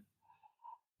Zealand.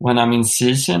 When I'm in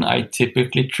season, I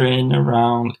typically train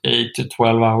around 8 to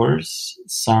 12 hours,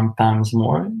 sometimes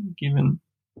more, given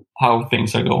how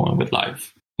things are going with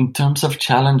life. In terms of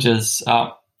challenges,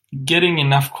 getting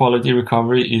enough quality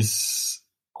recovery is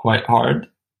quite hard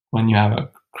when you have a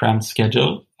cramped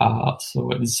schedule. So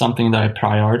it's something that I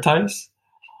prioritize.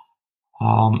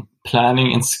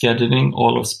 Planning and scheduling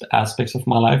all of aspects of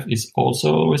my life is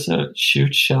also always a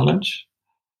huge challenge.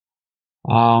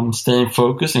 Staying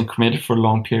focused and committed for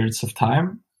long periods of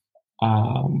time.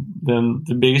 Then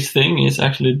the biggest thing is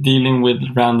actually dealing with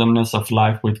randomness of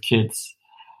life with kids.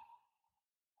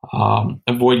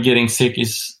 Avoid getting sick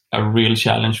is a real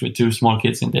challenge with 2 small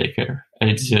kids in daycare.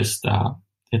 It's just,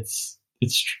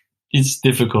 it's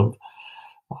difficult.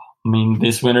 I mean,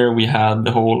 this winter we had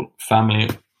the whole family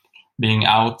being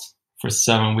out for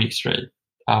 7 weeks straight.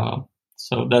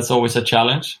 So that's always a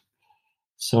challenge.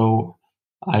 So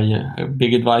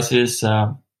big advice is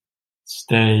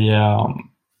stay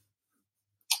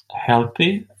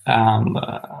healthy and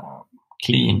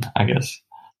clean, I guess.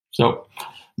 So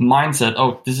mindset.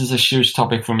 Oh, this is a huge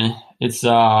topic for me. It's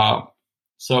so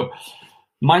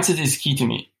mindset is key to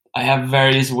me. I have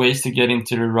various ways to get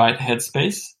into the right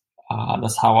headspace.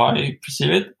 That's how I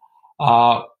perceive it.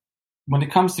 When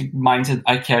it comes to mindset,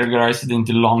 I categorize it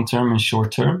into long-term and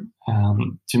short-term.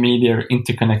 To me, they're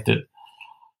interconnected.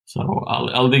 So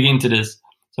I'll dig into this.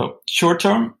 So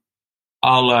short-term,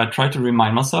 I'll try to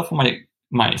remind myself of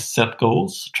my set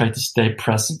goals, try to stay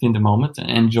present in the moment and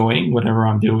enjoying whatever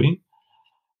I'm doing.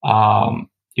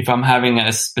 If I'm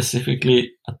having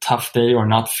specifically a tough day or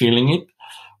not feeling it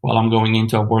while I'm going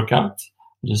into a workout,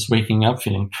 just waking up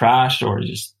feeling trashed, or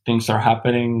just things are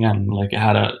happening and like I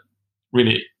had a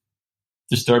really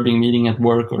disturbing meeting at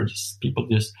work, or just people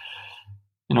just,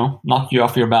 knock you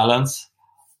off your balance.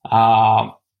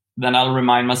 Then I'll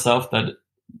remind myself that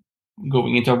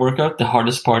going into a workout, the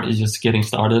hardest part is just getting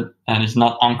started. And it's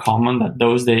not uncommon that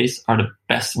those days are the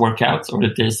best workouts or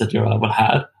the days that you ever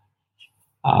had.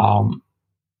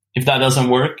 If that doesn't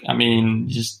work,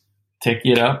 just take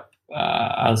it up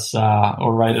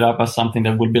or write it up as something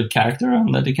that will build character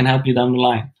and that it can help you down the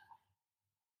line.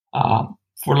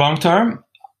 For long term,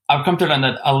 I've come to learn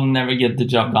that I'll never get the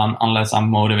job done unless I'm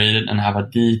motivated and have a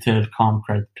detailed,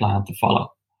 concrete plan to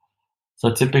follow.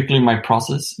 So typically my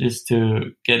process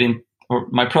to getting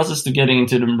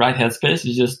into the right headspace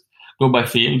is just go by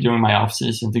feel during my off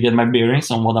season to get my bearings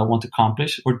on what I want to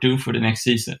accomplish or do for the next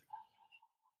season.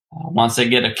 Once I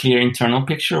get a clear internal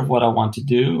picture of what I want to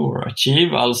do or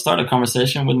achieve, I'll start a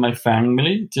conversation with my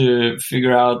family to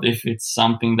figure out if it's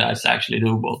something that's actually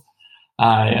doable.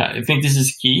 I think this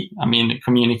is key. I mean,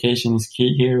 communication is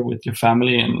key here with your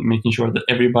family and making sure that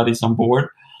everybody's on board,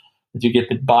 that you get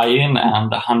the buy-in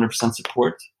and 100%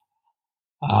 support.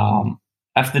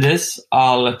 After this,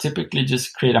 I'll typically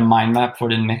just create a mind map for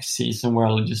the next season where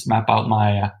I'll just map out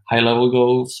my high-level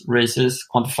goals, races,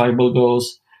 quantifiable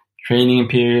goals, training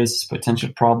periods, potential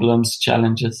problems,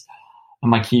 challenges,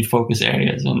 and my key focus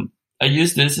areas. And I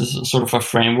use this as a sort of a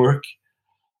framework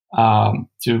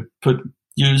to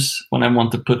use when I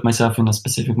want to put myself in a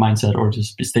specific mindset or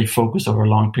just stay focused over a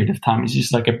long period of time. It's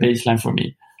just like a baseline for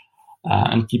me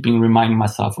and reminding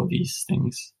myself of these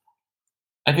things.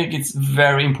 I think it's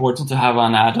very important to have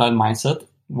an agile mindset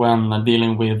when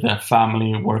dealing with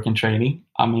family, work, and training.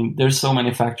 I mean, there's so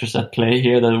many factors at play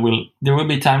here that there will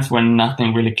be times when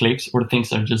nothing really clicks or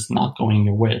things are just not going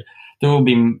your way. There will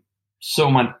be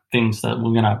so much things that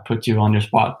we're going to put you on your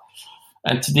spot.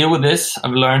 And to deal with this,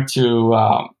 I've learned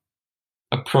to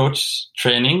approach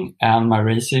training and my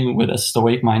racing with a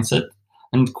stoic mindset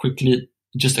and quickly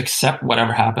just accept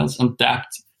whatever happens and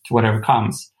adapt to whatever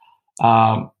comes.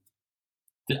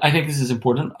 I think this is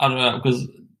important because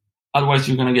otherwise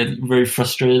you're going to get very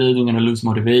frustrated. You're going to lose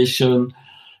motivation.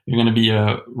 You're going to be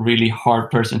a really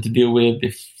hard person to deal with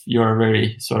if you're a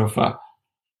very sort of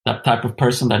that type of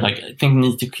person that like I think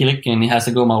needs to click and it has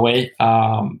to go my way.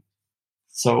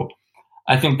 So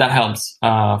I think that helps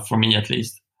for me at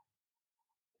least.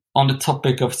 On the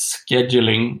topic of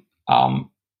scheduling,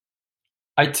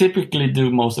 I typically do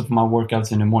most of my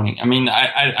workouts in the morning. I mean,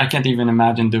 I can't even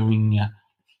imagine doing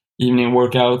evening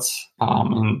workouts.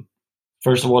 And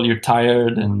first of all, you're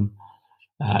tired and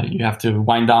you have to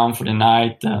wind down for the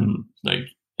night,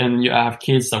 and you have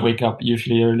kids that wake up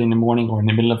usually early in the morning or in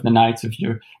the middle of the night. So if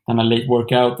you're on a late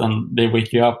workout and they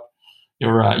wake you up,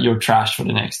 you're trashed for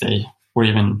the next day or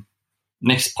even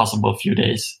next possible few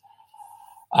days.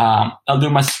 I'll do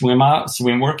my swim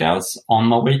workouts on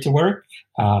my way to work.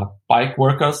 Bike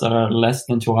workouts that are less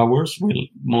than 2 hours will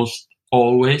most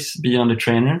always be on the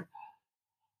trainer.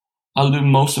 I'll do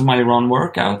most of my run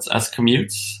workouts as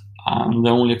commutes. The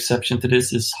only exception to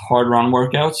this is hard run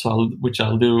workouts, which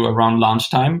I'll do around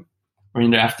lunchtime or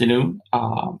in the afternoon.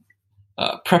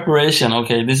 Preparation,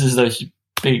 okay, this is the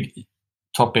big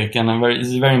topic, and this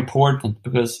is very important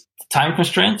because time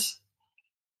constraints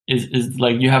is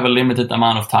like you have a limited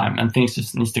amount of time and things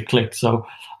just needs to click. So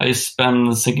I spend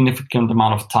a significant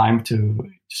amount of time to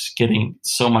just getting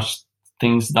so much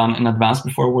things done in advance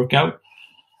before a workout.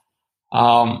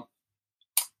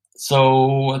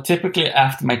 So typically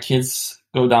after my kids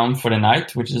go down for the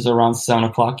night, which is around 7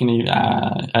 o'clock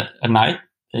at night,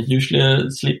 I usually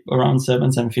sleep around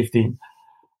 7:15.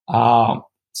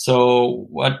 So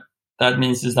what that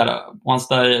means is that once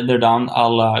they're done,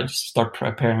 I'll just start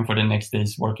preparing for the next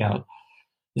day's workout.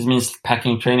 This means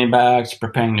packing training bags,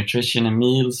 preparing nutrition and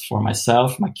meals for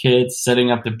myself, my kids,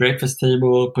 setting up the breakfast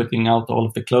table, putting out all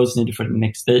of the clothes needed for the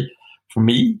next day for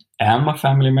me and my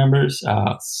family members,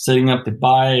 setting up the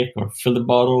bike or fill the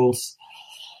bottles,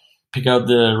 pick out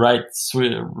the right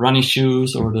running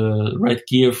shoes or the right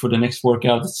gear for the next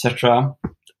workout, etc.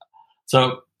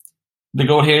 So the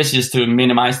goal here is just to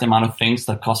minimize the amount of things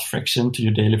that cause friction to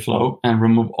your daily flow and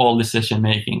remove all decision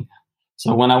making.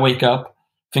 So when I wake up,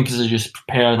 things are just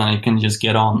prepared and I can just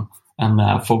get on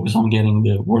and focus on getting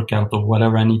the workout or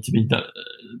whatever I need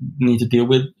to deal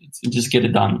with. Just get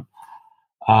it done.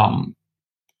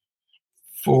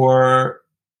 For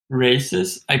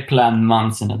races, I plan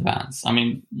months in advance. I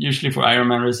mean, usually for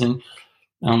Ironman racing,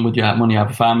 when you have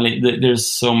a family, there's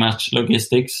so much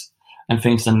logistics and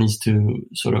things that needs to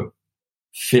sort of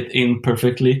fit in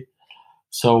perfectly.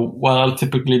 So what I'll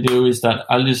typically do is that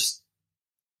I'll just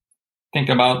think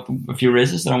about a few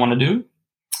races that I want to do.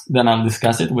 Then I'll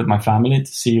discuss it with my family to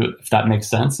see if that makes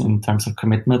sense in terms of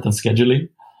commitment and scheduling.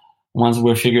 Once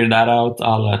we've figured that out,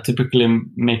 I'll typically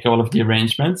make all of the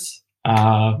arrangements.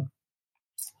 And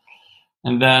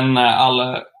then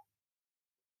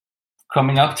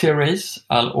coming up to a race,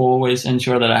 I'll always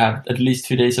ensure that I have at least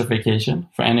 2 days of vacation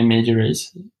for any major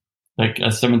race, like a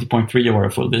 70.3 or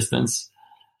a full distance.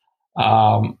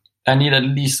 I need at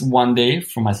least 1 day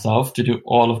for myself to do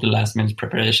all of the last minute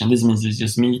preparation. This means it's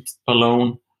just me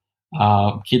alone.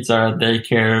 Kids are at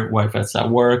daycare, wife is at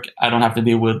work. I don't have to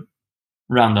deal with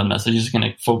randomness. I'm just going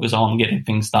to focus on getting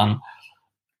things done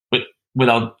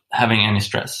without having any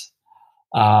stress.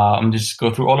 I'm just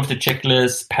go through all of the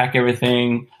checklists, pack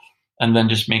everything, and then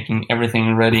just making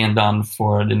everything ready and done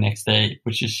for the next day,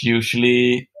 which is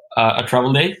usually a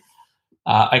travel day.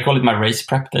 I call it my race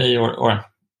prep day, or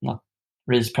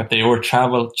race prep day or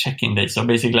travel check-in day. So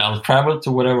basically I'll travel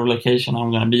to whatever location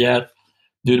I'm going to be at,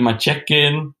 do my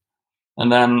check-in,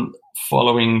 and then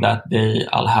following that day,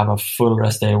 I'll have a full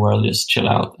rest day where I'll just chill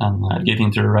out and get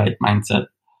into the right mindset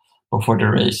before the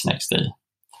race next day.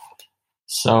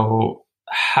 So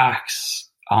hacks,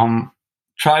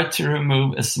 try to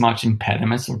remove as much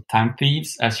impediments or time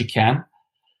thieves as you can.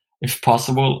 If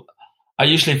possible, I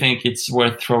usually think it's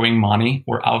worth throwing money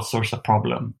or outsource a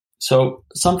problem. So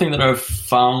something that I've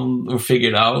found or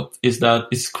figured out is that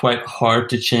it's quite hard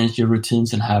to change your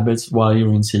routines and habits while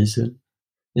you're in season.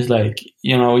 It's like,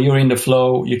 you're in the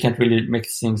flow. You can't really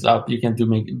mix things up. You can't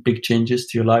make big changes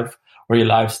to your life or your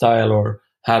lifestyle or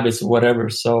habits or whatever.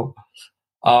 So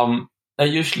I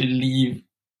usually leave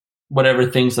whatever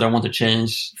things that I want to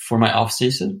change for my off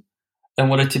season. And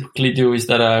what I typically do is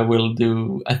that I will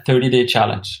do a 30-day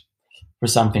challenge for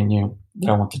something new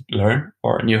that I want to learn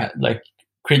or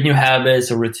create new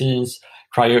habits or routines,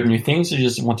 try out new things. I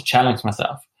just want to challenge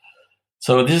myself.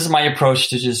 So this is my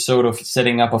approach to just sort of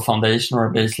setting up a foundation or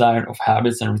a baseline of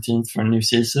habits and routines for a new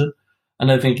season.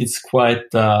 And I think it's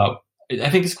quite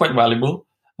valuable.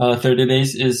 30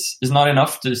 days is not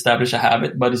enough to establish a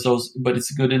habit, but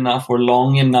it's good enough or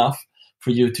long enough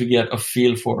for you to get a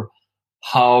feel for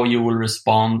how you will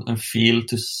respond and feel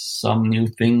to some new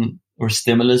thing or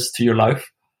stimulus to your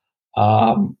life.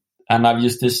 And I've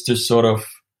used this to sort of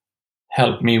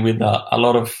help me with a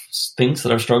lot of things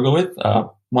that I struggle with.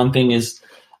 One thing is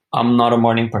I'm not a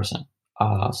morning person.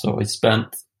 So I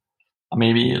spent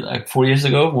maybe like 4 years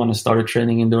ago when I started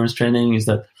training endurance training is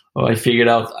that I figured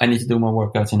out I need to do my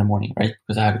workouts in the morning, right?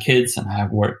 Because I have kids and I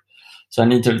have work. So I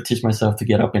need to teach myself to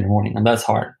get up in the morning, and that's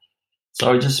hard.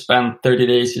 So I just spent 30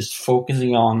 days just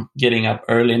focusing on getting up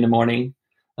early in the morning.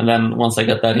 And then once I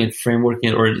got that framework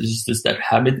or just that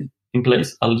habit in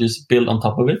place, I'll just build on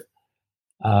top of it.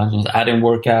 Just adding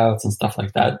workouts and stuff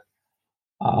like that.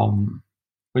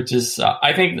 Which is,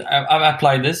 I think I've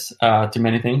applied this to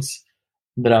many things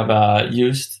that I've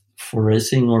used for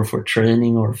racing or for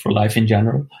training or for life in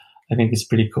general. I think it's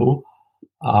pretty cool.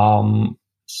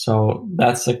 So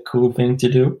that's a cool thing to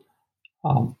do.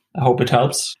 I hope it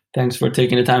helps. Thanks for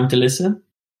taking the time to listen.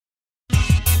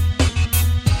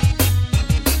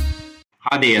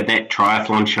 Hi there, That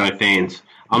Triathlon Show fans.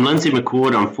 I'm Lindsay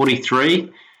McCord, I'm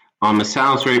 43. I'm a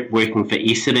sales rep working for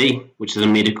Essity, which is a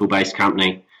medical-based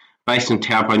company based in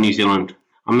Taupo, New Zealand.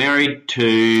 I'm married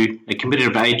to a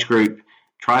competitive age group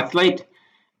triathlete,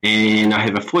 and I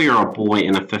have a 4-year-old boy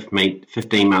and a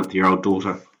 15-month-year-old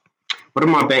daughter. What are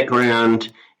my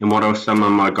background and what are some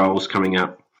of my goals coming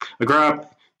up? I grew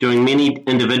up doing many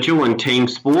individual and team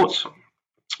sports,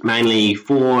 mainly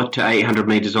 400 to 800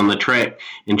 metres on the track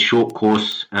and short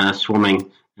course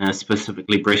swimming,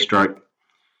 specifically breaststroke,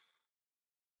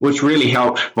 which really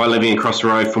helped by living across the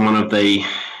road from one of the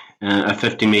a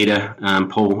 50-metre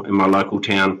pool in my local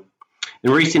town.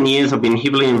 In recent years, I've been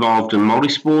heavily involved in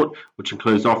multi-sport, which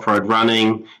includes off-road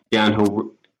running,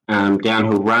 downhill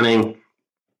running,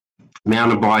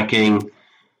 mountain biking,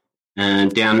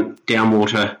 and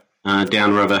downwater,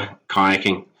 downriver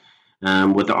kayaking,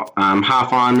 with half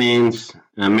Ironmans,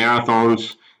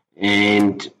 marathons,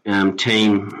 and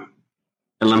team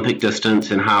Olympic distance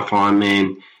and half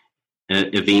Ironman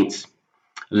events.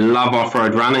 Love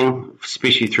off-road running,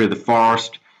 especially through the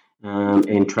forest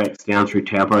and tracks down through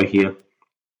Taupo here.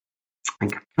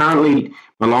 And currently,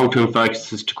 my long-term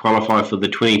focus is to qualify for the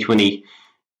 2020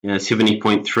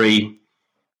 70.3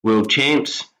 World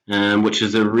Champs, which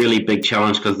is a really big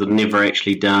challenge because I've never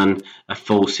actually done a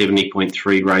full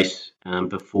 70.3 race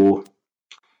before.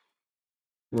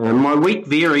 My week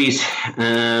varies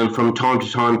from time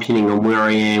to time depending on where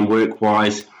I am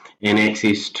work-wise and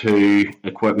access to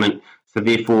equipment. So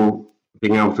therefore,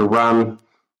 being able to run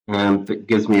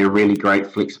gives me a really great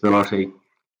flexibility.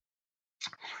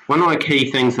 One of my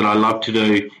key things that I love to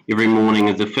do every morning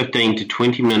is a 15 to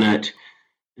 20 minute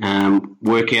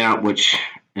workout, which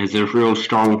has a real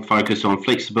strong focus on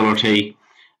flexibility,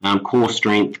 core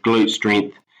strength, glute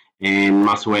strength, and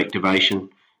muscle activation,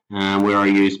 where I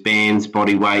use bands,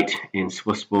 body weight, and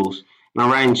Swiss balls. And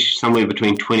I range somewhere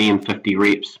between 20 and 50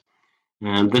 reps.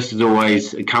 This is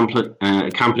always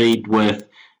accompanied with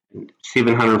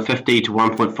 750 to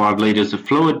 1.5 litres of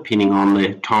fluid, depending on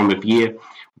the time of year,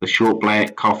 with a short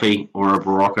black, coffee, or a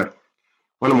Barocca.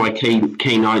 One of my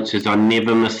key notes is I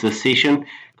never miss this session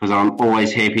because I'm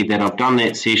always happy that I've done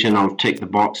that session. I've ticked the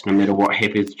box no matter what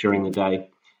happens during the day.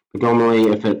 But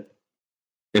normally,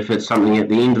 if it's something at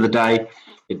the end of the day,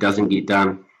 it doesn't get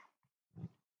done.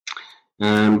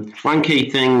 One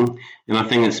key thing, and I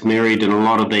think it's mirrored in a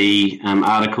lot of the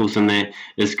articles in there,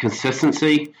 is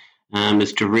consistency.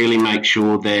 is to really make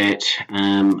sure that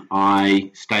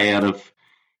I stay out of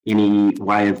any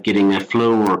way of getting a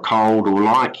flu or a cold or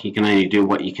like. You can only do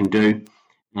what you can do.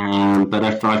 But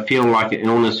if I feel like an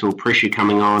illness or pressure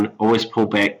coming on, I always pull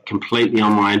back completely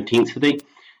on my intensity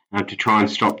to try and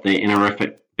stop the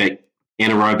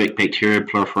anaerobic bacterial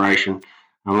proliferation.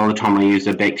 A lot of the time I use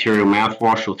a bacterial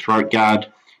mouthwash or throat guard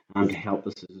to help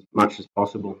this as much as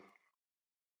possible.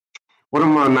 What are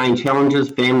my main challenges?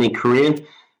 Family, career.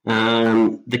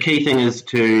 The key thing is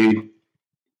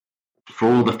for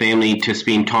all the family to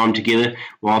spend time together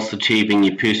whilst achieving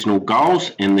your personal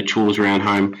goals and the chores around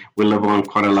home. We live on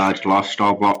quite a large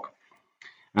lifestyle block.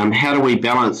 How do we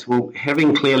balance? Well,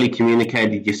 having clearly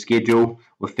communicated your schedule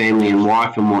with family and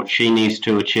wife and what she needs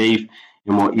to achieve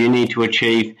and what you need to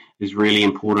achieve is really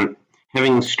important.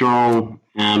 Having strong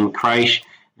creche,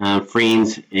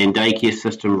 friends and daycare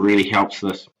system really helps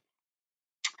this.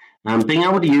 Being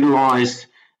able to utilise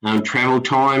travel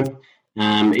time,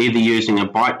 either using a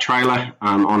bike trailer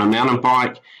on a mountain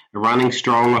bike, a running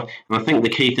stroller, and I think the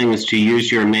key thing is to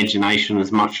use your imagination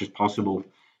as much as possible.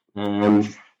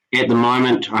 At the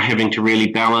moment, I'm having to really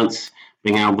balance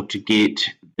being able to get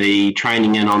the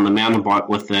training in on the mountain bike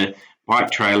with the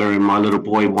bike trailer and my little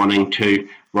boy wanting to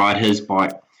ride his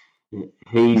bike.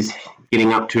 He's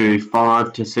getting up to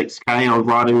 5 to 6K on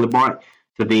riding the bike,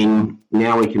 so then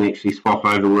now we can actually swap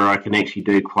over where I can actually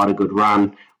do quite a good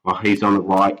run while he's on the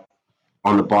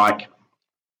bike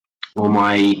or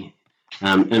my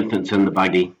infant's in the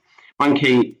buggy. One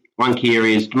key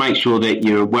area is to make sure that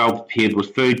you're well prepared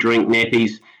with food, drink,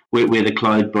 nappies, wet weather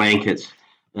clothes, blankets,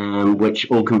 which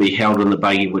all can be held in the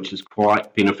buggy, which is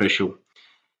quite beneficial.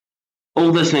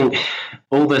 All this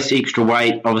extra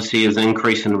weight obviously is an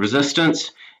increase in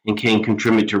resistance and can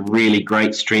contribute to really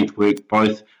great strength work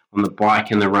both on the bike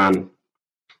and the run.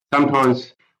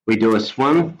 Sometimes we do a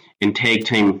swim and tag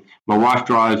team. My wife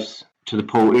drives to the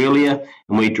pool earlier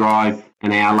and we drive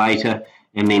an hour later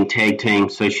and then tag team,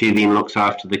 so she then looks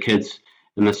after the kids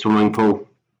in the swimming pool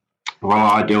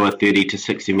while I do a 30 to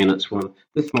 60 minute swim.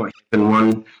 This might happen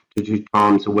 1 to 2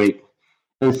 times a week.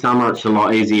 In summer it's a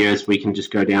lot easier as we can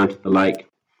just go down to the lake.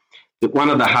 But one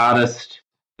of the hardest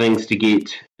things to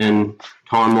get in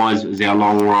time-wise is our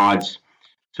long rides.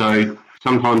 So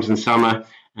sometimes in summer,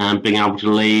 being able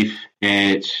to leave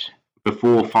at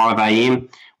before 5 a.m,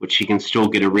 which you can still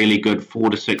get a really good 4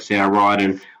 to 6 hour ride.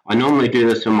 And I normally do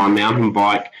this on my mountain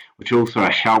bike, which also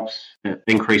helps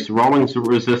increase the rolling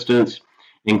resistance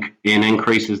and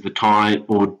increases the time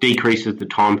or decreases the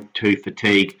time to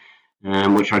fatigue,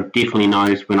 which I definitely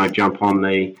notice when I jump on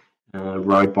the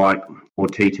road bike or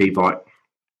TT bike.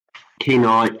 Key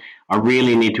night, I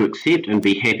really need to accept and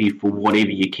be happy for whatever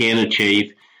you can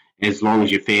achieve as long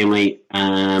as your family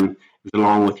is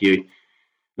along with you.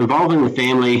 Involving the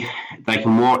family, they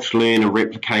can watch, learn and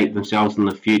replicate themselves in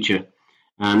the future.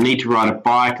 Need to ride a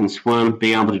bike and swim,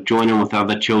 be able to join in with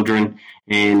other children,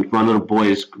 and my little boy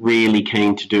is really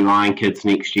keen to do Iron Kids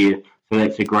next year, so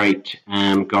that's a great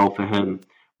goal for him.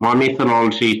 My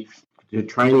methodology to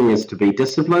training is to be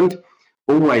disciplined,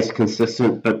 always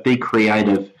consistent, but be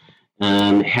creative.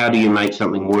 How do you make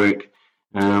something work?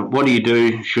 What do you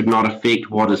do should not affect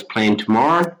what is planned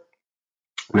tomorrow,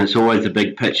 and it's always a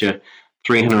big picture,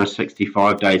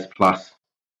 365 days plus.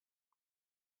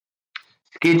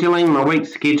 Scheduling, my week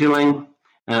scheduling,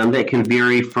 that can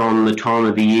vary from the time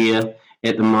of the year.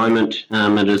 At the moment,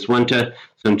 it is winter,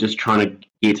 so I'm just trying to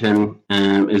get in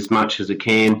as much as I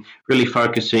can, really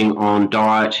focusing on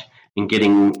diet and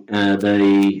getting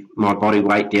my body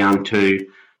weight down to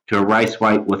a race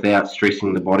weight without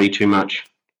stressing the body too much.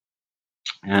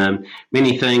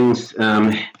 Many things,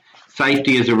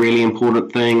 safety is a really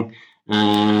important thing.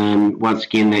 Once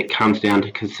again, that comes down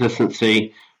to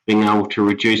consistency, being able to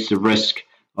reduce the risk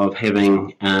of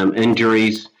having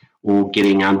injuries or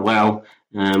getting unwell.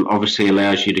 Obviously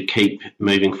allows you to keep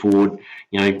moving forward,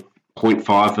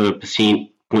 0.5%,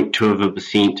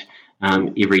 0.2%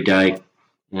 every day.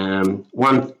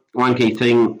 One key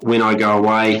thing when I go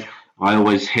away, I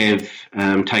always have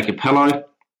take a pillow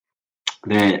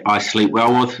that I sleep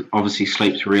well with. Obviously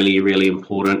sleep's really, really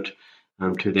important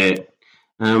to that.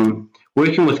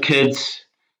 Working with kids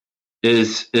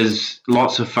is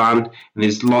lots of fun, and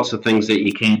there's lots of things that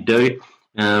you can do.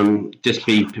 Just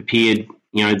be prepared,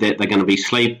 that they're going to be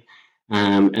asleep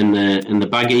in the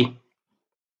buggy.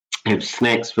 Have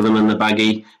snacks for them in the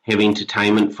buggy. Have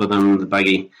entertainment for them in the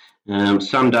buggy.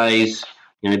 Some days,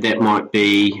 that might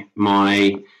be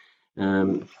my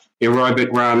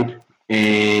aerobic run,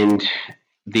 and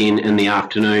then in the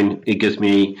afternoon it gives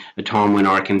me a time when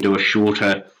I can do a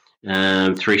shorter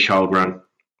threshold run.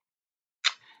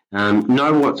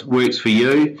 Know what works for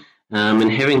you.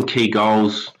 and having key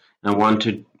goals, 1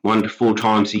 to 4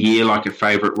 times a year, like a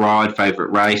favourite ride,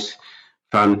 favourite race,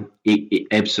 fun,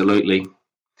 absolutely.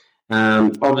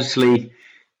 Obviously,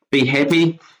 be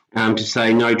happy to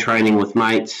say no training with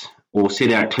mates, or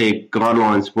set out clear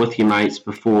guidelines with your mates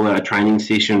before a training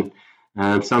session.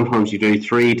 Sometimes you do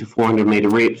 300 to 400 metre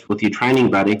reps with your training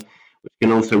buddy, which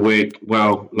can also work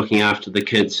well. Looking after the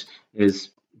kids is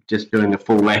just doing a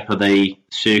full lap of the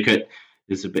circuit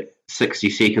is about 60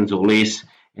 seconds or less,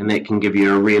 and that can give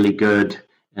you a really good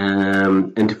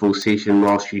interval session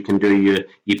whilst you can do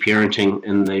your parenting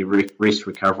in the rest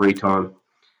recovery time.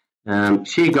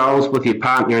 Share goals with your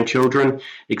partner and children,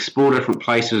 explore different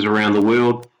places around the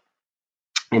world,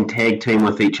 and tag team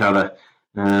with each other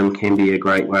can be a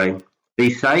great way. Be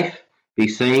safe, be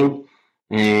seen,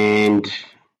 and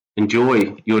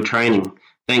enjoy your training.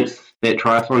 Thanks, That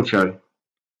Triathlon Show.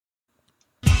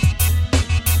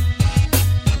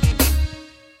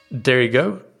 There you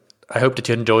go. I hope that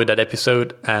you enjoyed that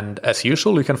episode, and as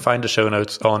usual, you can find the show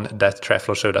notes on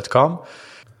thattriathlonshow.com,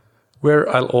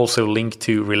 where I'll also link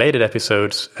to related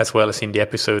episodes, as well as in the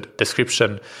episode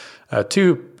description,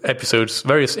 to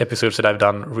various episodes that I've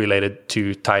done related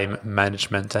to time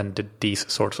management and these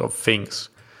sorts of things.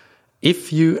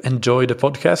 If you enjoy the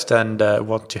podcast and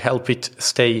want to help it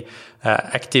stay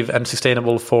active and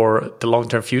sustainable for the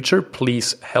long-term future,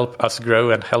 please help us grow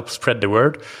and help spread the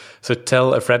word. So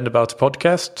tell a friend about the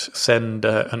podcast, send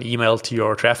an email to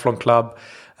your triathlon club,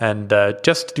 and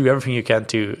just do everything you can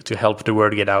to help the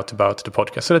word get out about the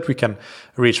podcast so that we can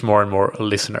reach more and more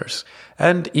listeners.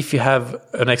 And if you have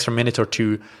an extra minute or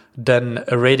two, then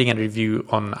a rating and review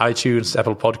on iTunes,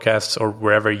 Apple Podcasts, or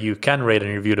wherever you can rate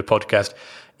and review the podcast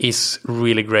is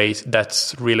really great.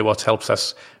 That's really what helps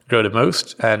us grow the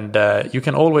most. And you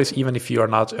can always, even if you are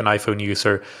not an iPhone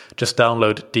user, just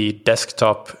download the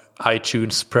desktop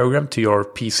iTunes program to your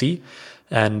PC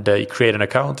and you create an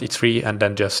account. It's free, and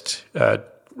then just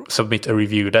submit a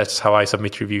review. That's how I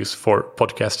submit reviews for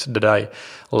podcasts that I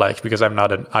like, because I'm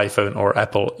not an iPhone or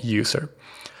Apple user.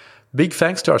 Big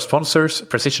thanks to our sponsors,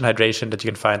 Precision Hydration, that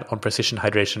you can find on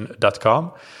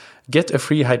precisionhydration.com. Get a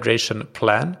free hydration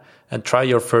plan and try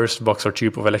your first box or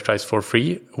tube of electrolytes for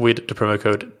free with the promo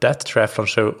code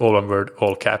ThatTriathlonShow, all one word,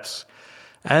 all caps.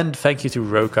 And thank you to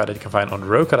Roka, that you can find on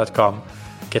roka.com.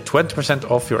 Get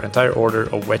 20% off your entire order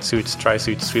of wetsuits,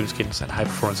 tri-suits, swimskins, and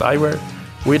high-performance eyewear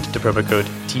with the promo code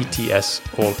TTS,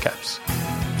 all caps.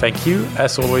 Thank you,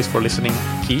 as always, for listening.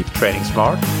 Keep training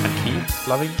smart and keep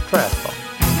loving triathlon.